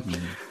 So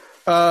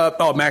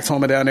Max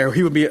Homa down there.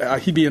 He'd be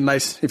a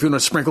nice, if you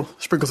want to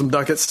sprinkle some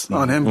ducats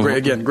on him.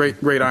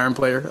 Great iron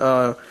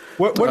player.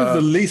 What is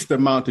the least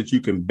amount that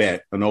you can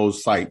bet on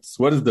those sites?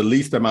 What is the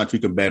least amount you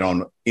can bet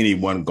on any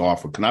one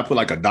golfer? Can I put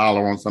like $1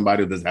 on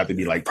somebody? Or does it have to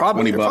be like $20?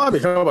 Probably a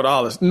couple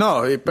 $.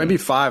 No, it might be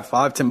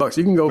 $5-10.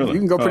 You can go. Really? You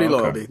can go pretty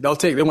low.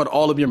 Okay. They want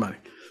all of your money.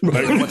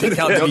 Right.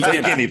 They'll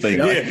take anything.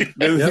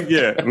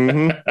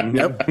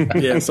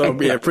 Yeah. So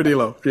pretty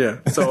low. Yeah.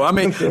 So I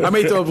may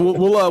throw.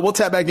 We'll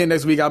tap back in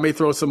next week. I may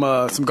throw some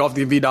golf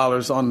DV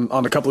dollars on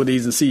a couple of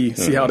these and see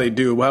how they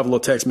do. We'll have a little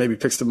text, maybe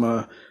pick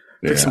some.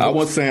 I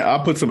was saying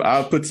I'll put some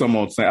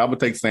on Sam. I would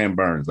take Sam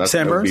Burns.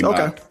 Sam Burns?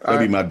 That'd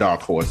be my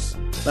dark horse.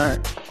 All right.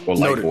 Or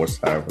light horse,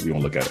 however you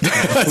want to look at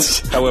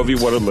it. However you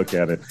want to look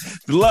at it.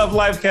 The Love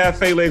Life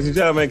Cafe, ladies and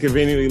gentlemen,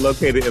 conveniently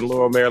located in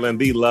Laurel, Maryland,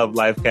 the Love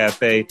Life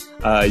Cafe.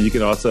 You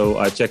can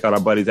also check out our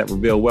buddies at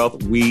Reveal Wealth,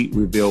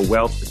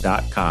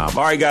 werevealwealth.com.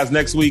 All right, guys,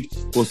 next week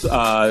we'll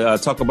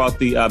talk about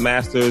the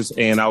Masters,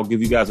 and I'll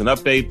give you guys an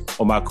update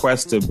on my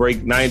quest to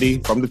break 90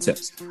 from the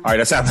tips. All right,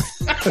 that's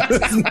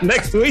happening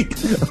next week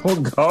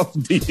on Golf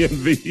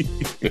DMV.